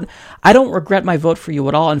wasted vote. I don't regret my vote for you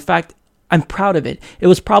at all. In fact, I'm proud of it. It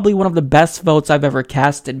was probably one of the best votes I've ever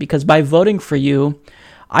casted because by voting for you,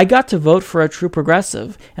 I got to vote for a true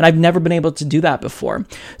progressive, and I've never been able to do that before.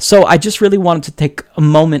 So I just really wanted to take a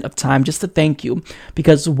moment of time just to thank you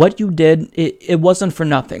because what you did, it wasn't for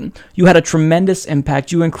nothing. You had a tremendous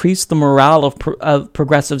impact. You increased the morale of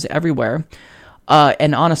progressives everywhere.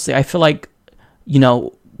 And honestly, I feel like,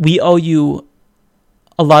 we owe you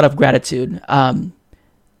a lot of gratitude. And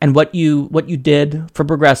what you did for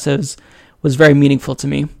progressives was very meaningful to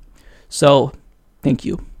me. So, thank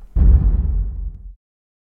you.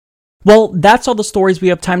 Well, that's all the stories we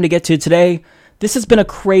have time to get to today. This has been a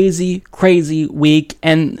crazy, crazy week,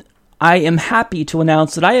 and I am happy to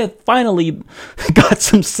announce that I have finally got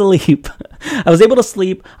some sleep. I was able to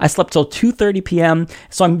sleep. I slept till 2:30 p.m.,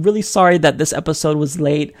 so I'm really sorry that this episode was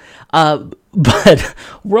late. But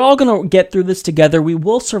we're all going to get through this together. We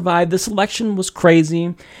will survive. This election was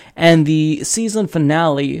crazy, and the season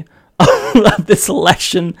finale of this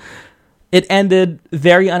election, it ended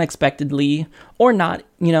very unexpectedly, or not.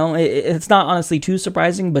 It's not honestly too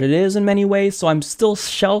surprising, but it is in many ways. So I'm still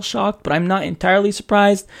shell-shocked, but I'm not entirely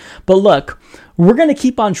surprised. But look, we're going to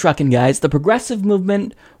keep on trucking, guys. The progressive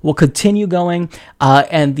movement will continue going,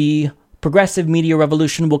 and the progressive media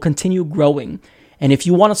revolution will continue growing. And if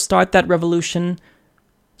you want to start that revolution,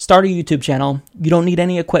 start a YouTube channel. You don't need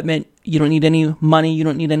any equipment. You don't need any money. You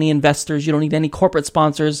don't need any investors. You don't need any corporate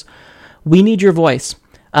sponsors. We need your voice.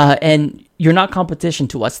 And you're not competition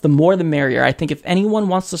to us. The more the merrier. I think if anyone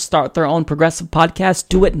wants to start their own progressive podcast,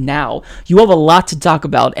 do it now. You have a lot to talk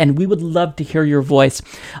about, and we would love to hear your voice.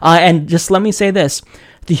 And just let me say this.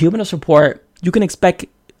 The Humanist Report, you can expect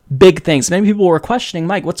big things. Many people were questioning,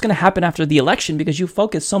 Mike, what's going to happen after the election? Because you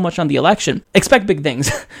focus so much on the election. Expect big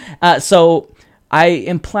things. So I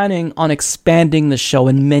am planning on expanding the show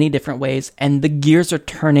in many different ways, and the gears are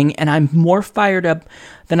turning, and I'm more fired up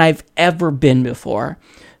than I've ever been before.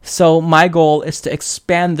 So my goal is to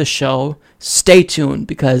expand the show. Stay tuned,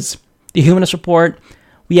 because the Humanist Report,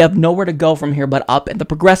 we have nowhere to go from here but up. And the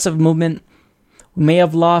progressive movement, we may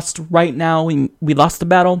have lost right now. We lost the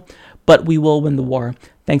battle, but we will win the war.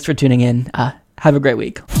 Thanks for tuning in. Have a great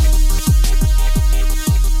week.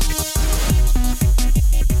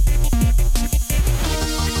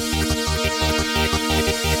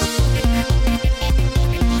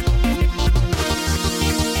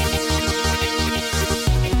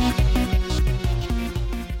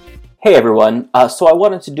 Hey everyone, so I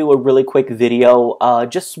wanted to do a really quick video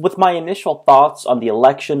just with my initial thoughts on the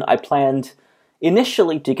election. I planned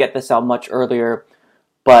initially to get this out much earlier,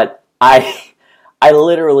 but I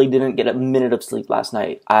literally didn't get a minute of sleep last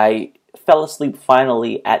night. I fell asleep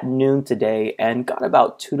finally at noon today and got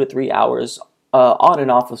about 2 to 3 hours on and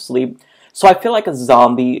off of sleep. So I feel like a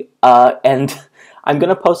zombie, and I'm going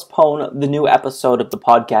to postpone the new episode of the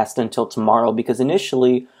podcast until tomorrow because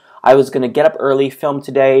initially I was going to get up early, film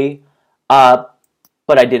today,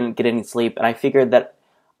 but I didn't get any sleep, and I figured that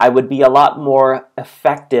I would be a lot more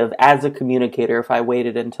effective as a communicator if I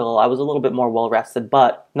waited until I was a little bit more well-rested,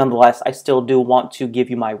 but nonetheless, I still do want to give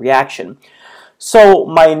you my reaction. So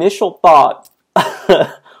my initial thought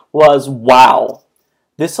was, wow,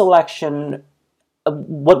 this election,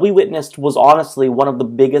 what we witnessed was honestly one of the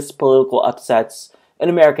biggest political upsets in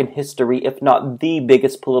American history, if not the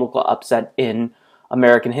biggest political upset in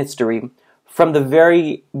American history. From the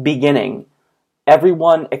very beginning,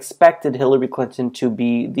 everyone expected Hillary Clinton to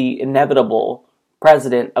be the inevitable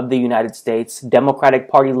president of the United States. Democratic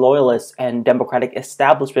Party loyalists and Democratic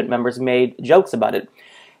establishment members made jokes about it.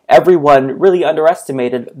 Everyone really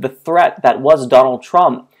underestimated the threat that was Donald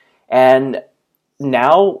Trump. And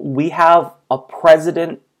now we have a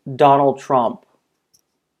President Donald Trump.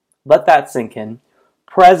 Let that sink in.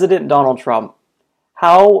 President Donald Trump.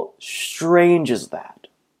 How strange is that?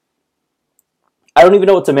 I don't even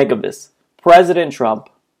know what to make of this. President Trump.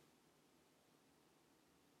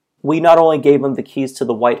 We not only gave him the keys to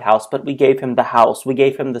the White House, but we gave him the House, we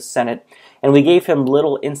gave him the Senate, and we gave him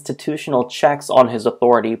little institutional checks on his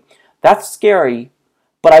authority. That's scary,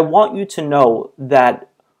 but I want you to know that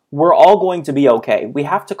we're all going to be okay. We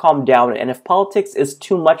have to calm down, and if politics is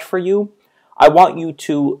too much for you, I want you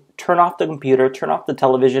to turn off the computer, turn off the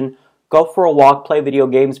television, go for a walk, play video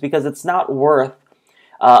games, because it's not worth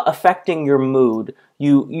affecting your mood.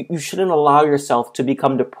 You shouldn't allow yourself to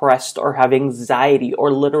become depressed or have anxiety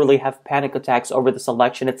or literally have panic attacks over this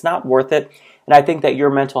election. It's not worth it. And I think that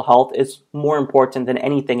your mental health is more important than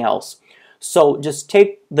anything else. So just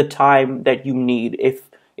take the time that you need.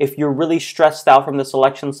 If you're really stressed out from this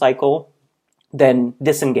election cycle, then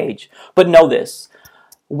disengage. But know this.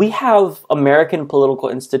 We have American political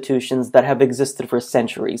institutions that have existed for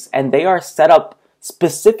centuries, and they are set up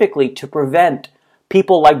specifically to prevent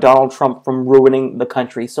people like Donald Trump from ruining the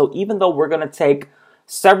country. So even though we're going to take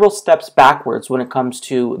several steps backwards when it comes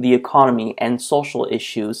to the economy and social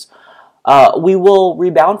issues, we will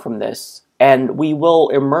rebound from this, and we will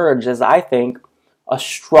emerge as, I think, a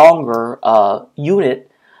stronger unit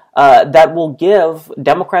that will give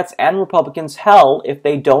Democrats and Republicans hell if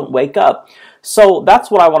they don't wake up. So that's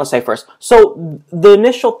what I want to say first. So the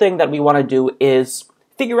initial thing that we want to do is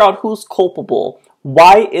figure out who's culpable.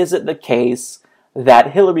 Why is it the case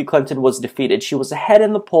that Hillary Clinton was defeated? She was ahead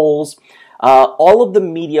in the polls. All of the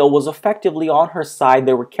media was effectively on her side.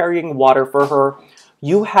 They were carrying water for her.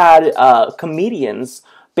 You had comedians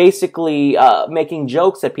basically making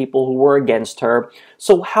jokes at people who were against her.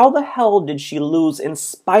 So how the hell did she lose in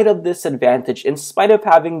spite of this advantage, in spite of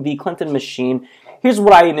having the Clinton machine? Here's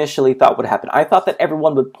what I initially thought would happen. I thought that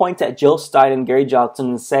everyone would point at Jill Stein and Gary Johnson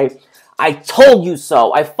and say, I told you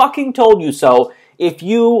so. I fucking told you so. If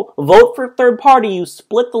you vote for third party, you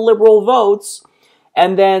split the liberal votes,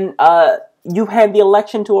 and then you hand the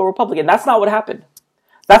election to a Republican. That's not what happened.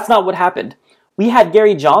 That's not what happened. We had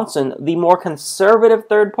Gary Johnson, the more conservative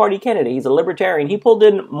third party candidate. He's a libertarian. He pulled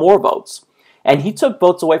in more votes, and he took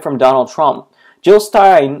votes away from Donald Trump. Jill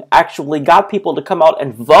Stein actually got people to come out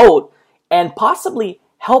and vote and possibly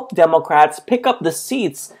help Democrats pick up the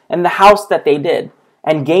seats in the House that they did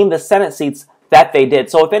and gain the Senate seats that they did.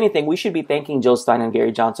 So if anything, we should be thanking Jill Stein and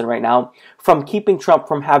Gary Johnson right now from keeping Trump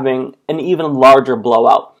from having an even larger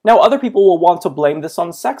blowout. Now, other people will want to blame this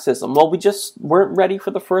on sexism. Well, we just weren't ready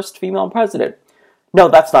for the first female president. No,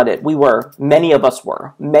 that's not it. We were. Many of us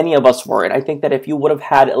were. Many of us were. And I think that if you would have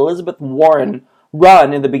had Elizabeth Warren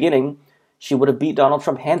run in the beginning, she would have beat Donald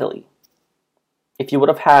Trump handily. If you would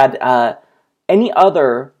have had any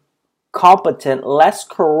other competent, less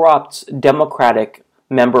corrupt Democratic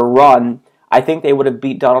member run, I think they would have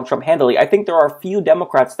beat Donald Trump handily. I think there are a few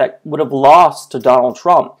Democrats that would have lost to Donald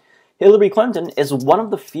Trump. Hillary Clinton is one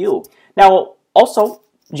of the few. Now, also,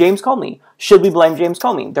 James Comey. Should we blame James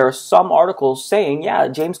Comey? There are some articles saying, yeah,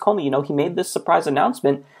 James Comey, he made this surprise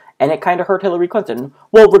announcement and it kind of hurt Hillary Clinton.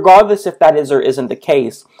 Well, regardless if that is or isn't the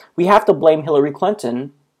case, we have to blame Hillary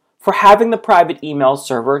Clinton for having the private email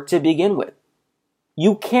server to begin with.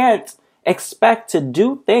 You can't expect to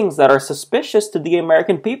do things that are suspicious to the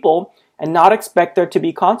American people and not expect there to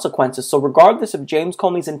be consequences. So regardless if James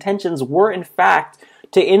Comey's intentions were in fact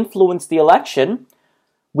to influence the election,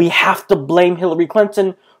 We have to blame Hillary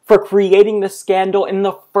Clinton for creating the scandal in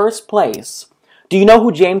the first place. Do you know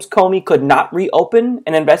who James Comey could not reopen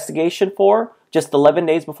an investigation for just 11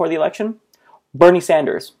 days before the election? Bernie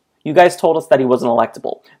Sanders. You guys told us that he wasn't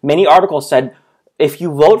electable. Many articles said, if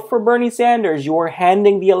you vote for Bernie Sanders, you are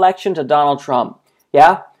handing the election to Donald Trump.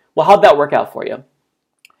 Yeah? Well, how'd that work out for you?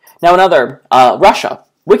 Now another, Russia,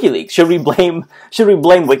 WikiLeaks. Should we blame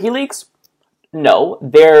WikiLeaks? No,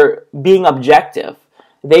 they're being objective.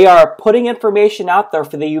 They are putting information out there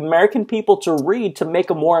for the American people to read to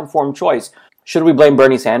make a more informed choice. Should we blame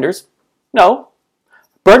Bernie Sanders? No.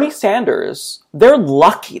 Bernie Sanders, they're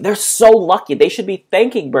lucky. They're so lucky. They should be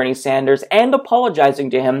thanking Bernie Sanders and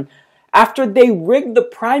apologizing to him after they rigged the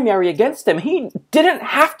primary against him. He didn't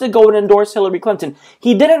have to go and endorse Hillary Clinton.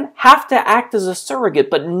 He didn't have to act as a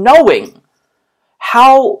surrogate, but knowing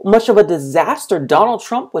how much of a disaster Donald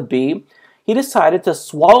Trump would be, he decided to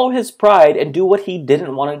swallow his pride and do what he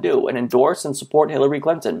didn't want to do and endorse and support Hillary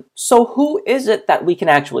Clinton. So who is it that we can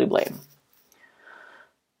actually blame?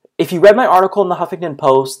 If you read my article in the Huffington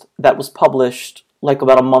Post that was published like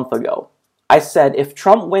about a month ago, I said if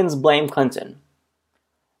Trump wins, blame Clinton.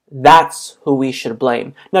 That's who we should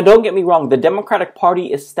blame. Now, don't get me wrong. The Democratic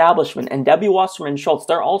Party establishment and Debbie Wasserman Schultz,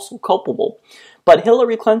 they're also culpable. But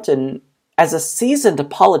Hillary Clinton, as a seasoned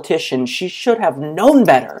politician, she should have known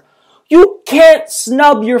better. You can't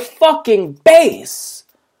snub your fucking base.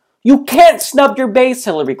 You can't snub your base,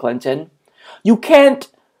 Hillary Clinton. You can't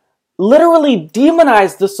literally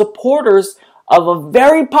demonize the supporters of a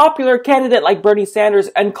very popular candidate like Bernie Sanders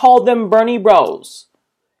and call them Bernie bros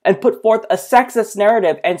and put forth a sexist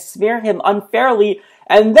narrative and smear him unfairly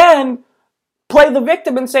and then play the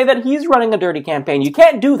victim and say that he's running a dirty campaign. You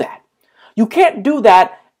can't do that. You can't do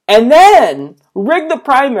that and then rig the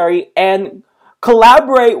primary and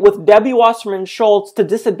collaborate with Debbie Wasserman Schultz to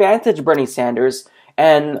disadvantage Bernie Sanders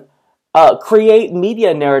and create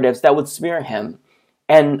media narratives that would smear him.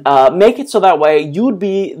 And make it so that way you'd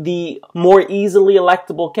be the more easily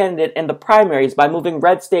electable candidate in the primaries by moving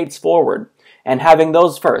red states forward and having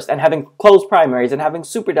those first and having closed primaries and having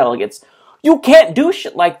superdelegates. You can't do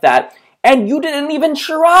shit like that. And you didn't even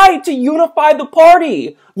try to unify the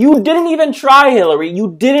party. You didn't even try, Hillary.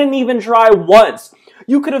 You didn't even try once.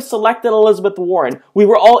 You could have selected Elizabeth Warren. We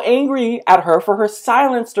were all angry at her for her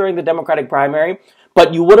silence during the Democratic primary,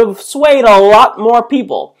 but you would have swayed a lot more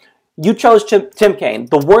people. You chose Tim Kaine,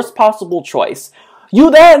 the worst possible choice. You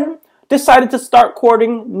then decided to start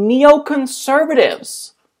courting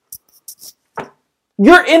neoconservatives.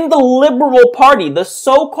 You're in the liberal party, the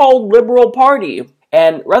so-called liberal party.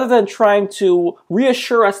 And rather than trying to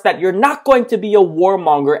reassure us that you're not going to be a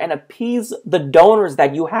warmonger and appease the donors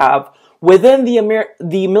that you have within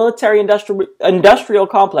the military-industrial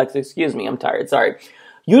complex,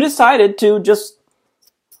 you decided to just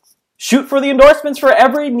shoot for the endorsements for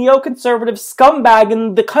every neoconservative scumbag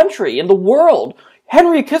in the country, in the world.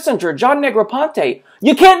 Henry Kissinger, John Negroponte.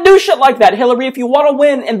 You can't do shit like that, Hillary, if you want to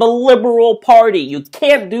win in the liberal party. You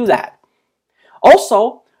can't do that.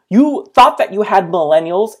 Also, you thought that you had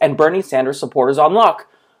millennials and Bernie Sanders supporters on lock.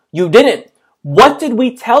 You didn't. What did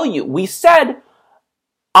we tell you?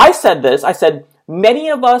 I said, many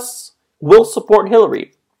of us will support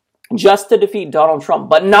Hillary just to defeat Donald Trump,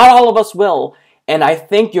 but not all of us will. And I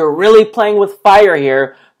think you're really playing with fire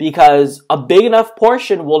here because a big enough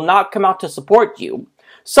portion will not come out to support you.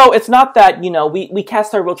 So it's not that, we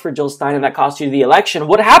cast our votes for Jill Stein and that cost you the election.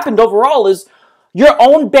 What happened overall is your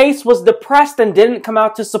own base was depressed and didn't come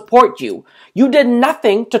out to support you. You did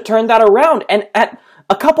nothing to turn that around. And at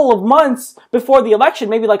a couple of months before the election,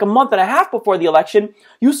 maybe like a month and a half before the election,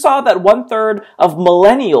 you saw that 1/3 of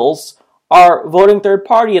millennials are voting third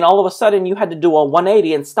party, and all of a sudden you had to do a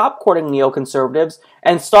 180 and stop courting neoconservatives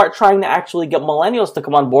and start trying to actually get millennials to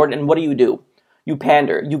come on board. And what do? You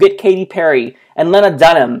pander. You get Katy Perry and Lena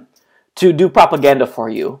Dunham to do propaganda for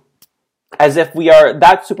you. As if we are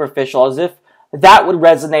that superficial, as if that would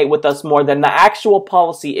resonate with us more than the actual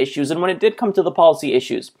policy issues. And when it did come to the policy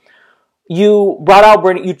issues, you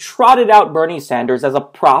trotted out Bernie Sanders as a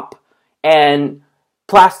prop and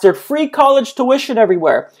plastered free college tuition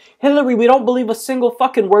everywhere. Hillary, we don't believe a single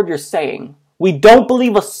fucking word you're saying. We don't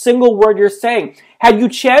believe a single word you're saying. Had you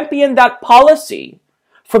championed that policy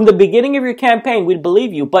from the beginning of your campaign, we'd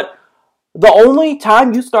believe you. But the only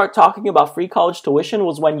time you start talking about free college tuition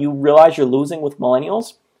was when you realize you're losing with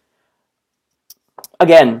millennials.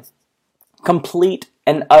 Again, complete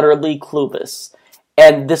and utterly clueless.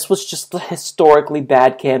 And this was just a historically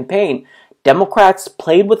bad campaign. Democrats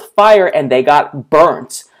played with fire and they got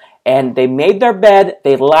burnt. And they made their bed,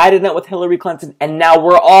 they lied in it with Hillary Clinton, and now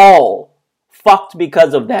we're all fucked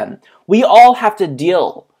because of them. We all have to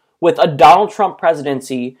deal with a Donald Trump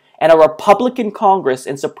presidency and a Republican Congress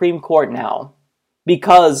and Supreme Court now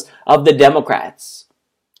because of the Democrats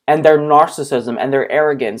and their narcissism and their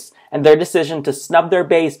arrogance and their decision to snub their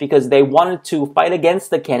base because they wanted to fight against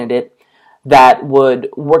the candidate that would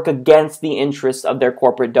work against the interests of their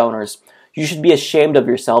corporate donors. You should be ashamed of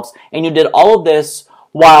yourselves. And you did all of this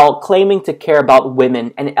while claiming to care about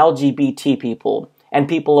women and LGBT people and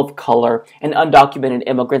people of color and undocumented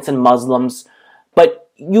immigrants and Muslims. But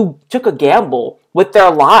you took a gamble with their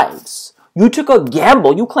lives. You took a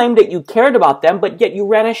gamble. You claimed that you cared about them, but yet you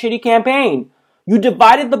ran a shitty campaign. You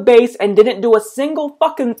divided the base and didn't do a single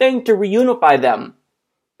fucking thing to reunify them.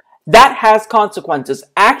 That has consequences.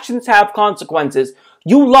 Actions have consequences.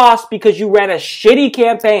 You lost because you ran a shitty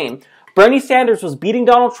campaign. Bernie Sanders was beating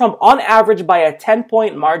Donald Trump on average by a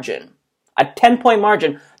 10-point margin. A 10-point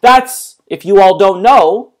margin. That's, if you all don't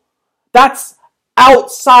know, that's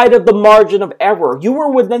outside of the margin of error. You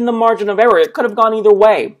were within the margin of error. It could have gone either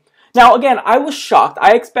way. Now, again, I was shocked.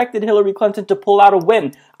 I expected Hillary Clinton to pull out a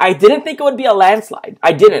win. I didn't think it would be a landslide.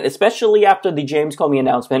 I didn't, especially after the James Comey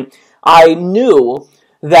announcement. I knew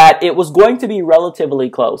that it was going to be relatively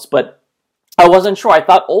close, but I wasn't sure. I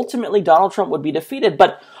thought ultimately Donald Trump would be defeated,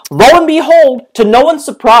 but lo and behold, to no one's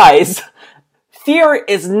surprise, fear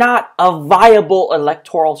is not a viable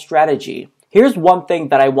electoral strategy. Here's one thing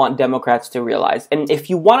that I want Democrats to realize, and if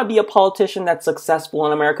you want to be a politician that's successful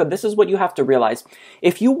in America, this is what you have to realize.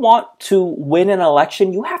 If you want to win an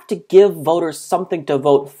election, you have to give voters something to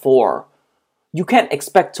vote for. You can't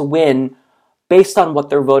expect to win based on what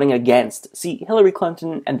they're voting against. See, Hillary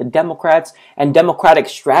Clinton and the Democrats and Democratic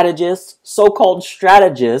strategists, so-called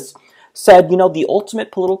strategists, said, the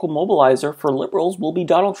ultimate political mobilizer for liberals will be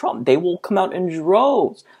Donald Trump. They will come out in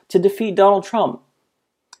droves to defeat Donald Trump.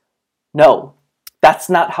 No, that's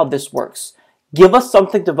not how this works. Give us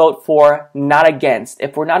something to vote for, not against.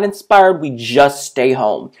 If we're not inspired, we just stay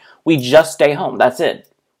home. We just stay home. That's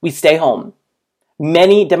it. We stay home.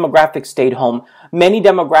 Many demographics stayed home. Many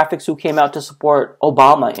demographics who came out to support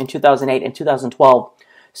Obama in 2008 and 2012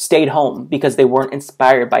 stayed home because they weren't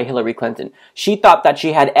inspired by Hillary Clinton. She thought that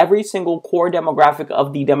she had every single core demographic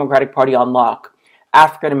of the Democratic Party on lock.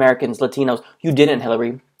 African Americans, Latinos. You didn't,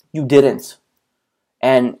 Hillary. You didn't.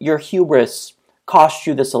 And your hubris cost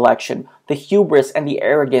you this election. The hubris and the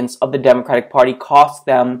arrogance of the Democratic Party cost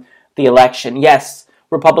them the election. Yes,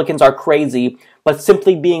 Republicans are crazy, but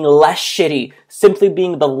simply being less shitty, simply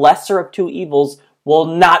being the lesser of two evils will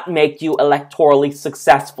not make you electorally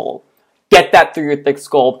successful. Get that through your thick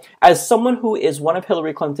skull. As someone who is one of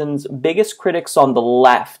Hillary Clinton's biggest critics on the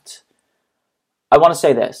left, I want to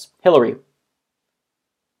say this. Hillary,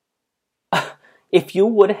 if you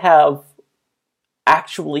would have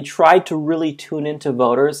actually tried to really tune into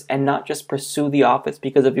voters and not just pursue the office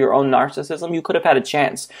because of your own narcissism, you could have had a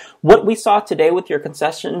chance. What we saw today with your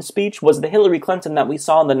concession speech was the Hillary Clinton that we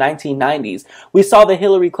saw in the 1990s. We saw the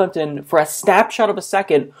Hillary Clinton, for a snapshot of a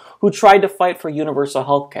second, who tried to fight for universal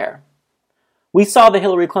health care. We saw the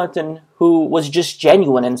Hillary Clinton who was just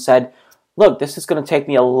genuine and said, look, this is going to take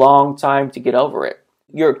me a long time to get over it.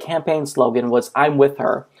 Your campaign slogan was, I'm with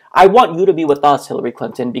her. I want you to be with us, Hillary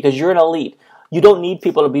Clinton, because you're an elite. You don't need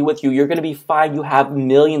people to be with you. You're going to be fine. You have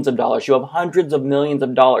millions of dollars. You have hundreds of millions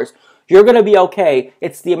of dollars. You're going to be okay.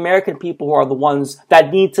 It's the American people who are the ones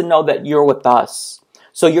that need to know that you're with us.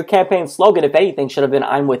 So your campaign slogan, if anything, should have been,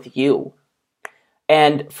 I'm with you.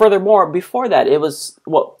 And furthermore, before that, it was,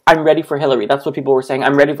 I'm ready for Hillary. That's what people were saying.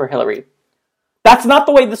 I'm ready for Hillary. That's not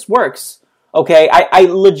the way this works. Okay, I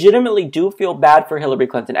legitimately do feel bad for Hillary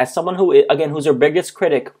Clinton. As someone who, again, who's her biggest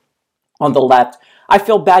critic on the left, I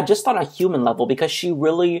feel bad just on a human level because she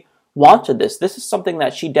really wanted this. This is something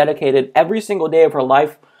that she dedicated every single day of her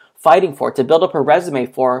life fighting for, to build up her resume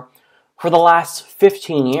for the last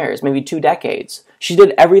 15 years, maybe 2 decades. She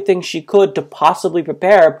did everything she could to possibly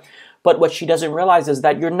prepare, but what she doesn't realize is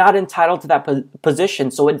that you're not entitled to that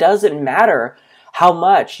position, so it doesn't matter how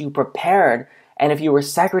much you prepared. And if you were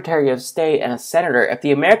Secretary of State and a senator, if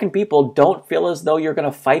the American people don't feel as though you're going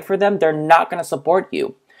to fight for them, they're not going to support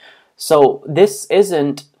you. So this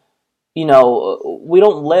isn't, we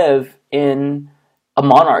don't live in a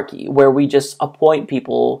monarchy where we just appoint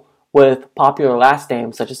people with popular last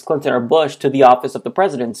names such as Clinton or Bush to the office of the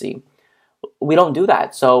presidency. We don't do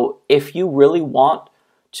that. So if you really want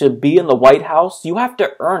to be in the White House, you have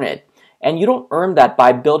to earn it. And you don't earn that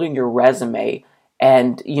by building your resume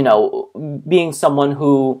and, being someone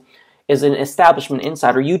who is an establishment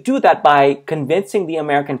insider. You do that by convincing the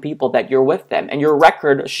American people that you're with them, and your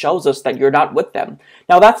record shows us that you're not with them.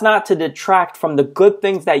 Now, that's not to detract from the good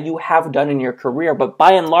things that you have done in your career, but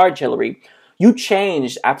by and large, Hillary, You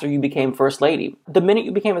changed after you became First Lady. The minute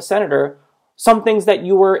you became a senator, some things that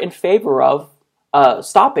you were in favor of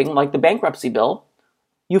stopping, like the bankruptcy bill,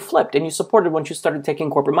 you flipped and you supported once you started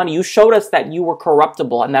taking corporate money. You showed us that you were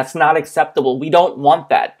corruptible, and that's not acceptable. We don't want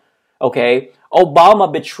that, okay?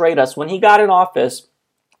 Obama betrayed us when he got in office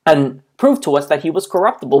and proved to us that he was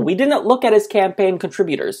corruptible. We didn't look at his campaign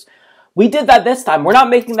contributors. We did that this time. We're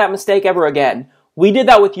not making that mistake ever again. We did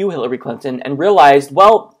that with you, Hillary Clinton, and realized,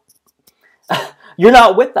 well, you're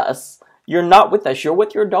not with us. You're not with us. You're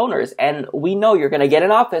with your donors, and we know you're going to get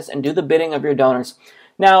in office and do the bidding of your donors.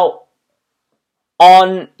 Now,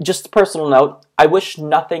 on just a personal note, I wish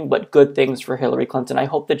nothing but good things for Hillary Clinton. I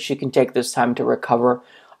hope that she can take this time to recover.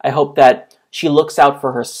 I hope that she looks out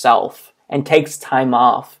for herself and takes time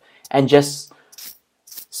off and just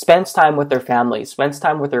spends time with her family, spends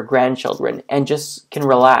time with her grandchildren, and just can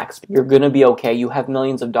relax. You're going to be okay. You have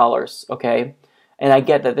millions of dollars, okay? And I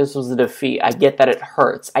get that this was a defeat. I get that it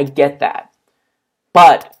hurts. I get that.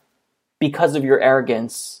 But because of your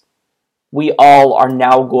arrogance, we all are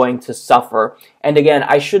now going to suffer. And again,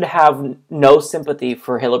 I should have no sympathy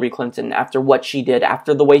for Hillary Clinton after what she did,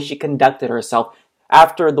 after the way she conducted herself,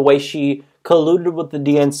 after the way she colluded with the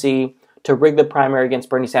DNC to rig the primary against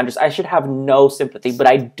Bernie Sanders. I should have no sympathy, but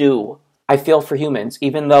I do. I feel for humans.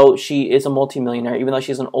 Even though she is a multimillionaire, even though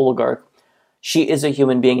she's an oligarch, she is a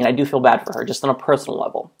human being, and I do feel bad for her, just on a personal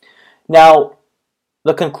level. Now,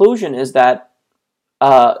 the conclusion is that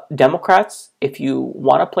Democrats, if you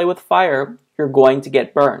want to play with fire, you're going to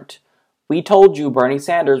get burnt. We told you Bernie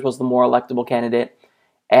Sanders was the more electable candidate,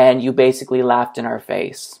 and you basically laughed in our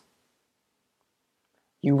face.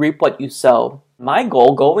 You reap what you sow. My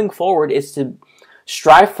goal going forward is to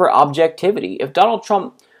strive for objectivity. If Donald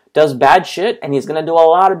Trump does bad shit, and he's going to do a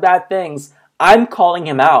lot of bad things, I'm calling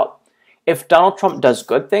him out. If Donald Trump does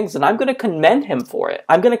good things, then I'm going to commend him for it.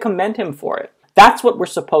 I'm going to commend him for it. That's what we're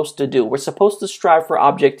supposed to do. We're supposed to strive for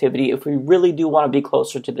objectivity if we really do want to be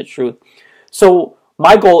closer to the truth. So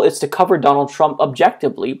my goal is to cover Donald Trump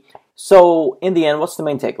objectively. So in the end, what's the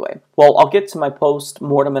main takeaway? Well, I'll get to my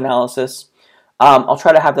post-mortem analysis. I'll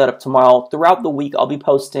try to have that up tomorrow. Throughout the week, I'll be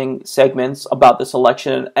posting segments about this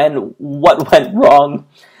election and what went wrong.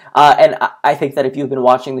 And I think that if you've been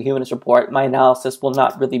watching the Humanist Report, my analysis will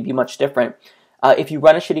not really be much different. If you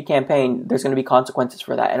run a shitty campaign, there's going to be consequences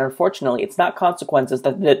for that. And unfortunately, it's not consequences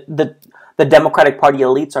that the Democratic Party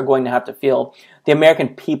elites are going to have to feel. The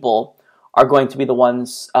American people are going to be the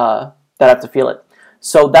ones that have to feel it.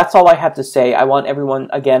 So that's all I have to say. I want everyone,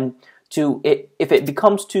 again, to, if it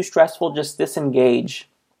becomes too stressful, just disengage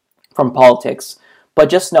from politics. But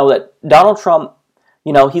just know that Donald Trump,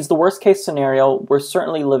 you know, he's the worst case scenario. We're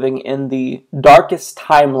certainly living in the darkest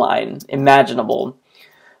timeline imaginable.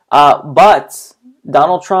 But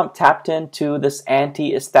Donald Trump tapped into this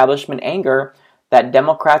anti-establishment anger that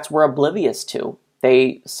Democrats were oblivious to.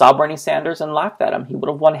 They saw Bernie Sanders and laughed at him. He would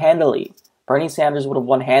have won handily. Bernie Sanders would have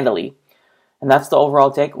won handily. And that's the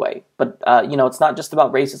overall takeaway. But, you know, it's not just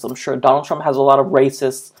about racism. Sure, Donald Trump has a lot of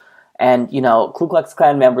racists and, you know, Ku Klux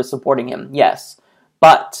Klan members supporting him. Yes.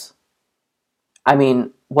 But, I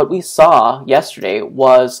mean, what we saw yesterday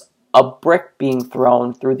was a brick being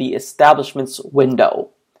thrown through the establishment's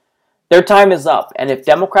window. Their time is up. And if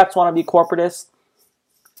Democrats want to be corporatists,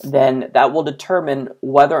 then that will determine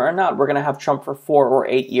whether or not we're going to have Trump for 4 or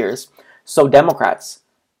 8 years. So Democrats,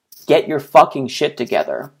 get your fucking shit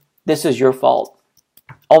together. This is your fault.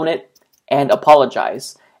 Own it and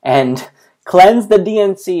apologize. And cleanse the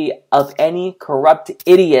DNC of any corrupt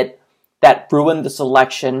idiot that ruined this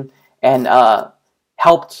election and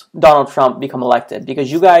helped Donald Trump become elected.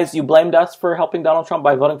 Because you guys, you blamed us for helping Donald Trump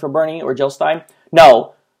by voting for Bernie or Jill Stein.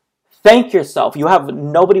 No. Thank yourself. You have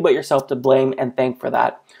nobody but yourself to blame and thank for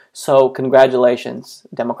that. So congratulations,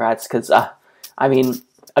 Democrats. Because, I mean,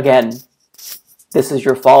 again, this is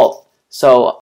your fault. So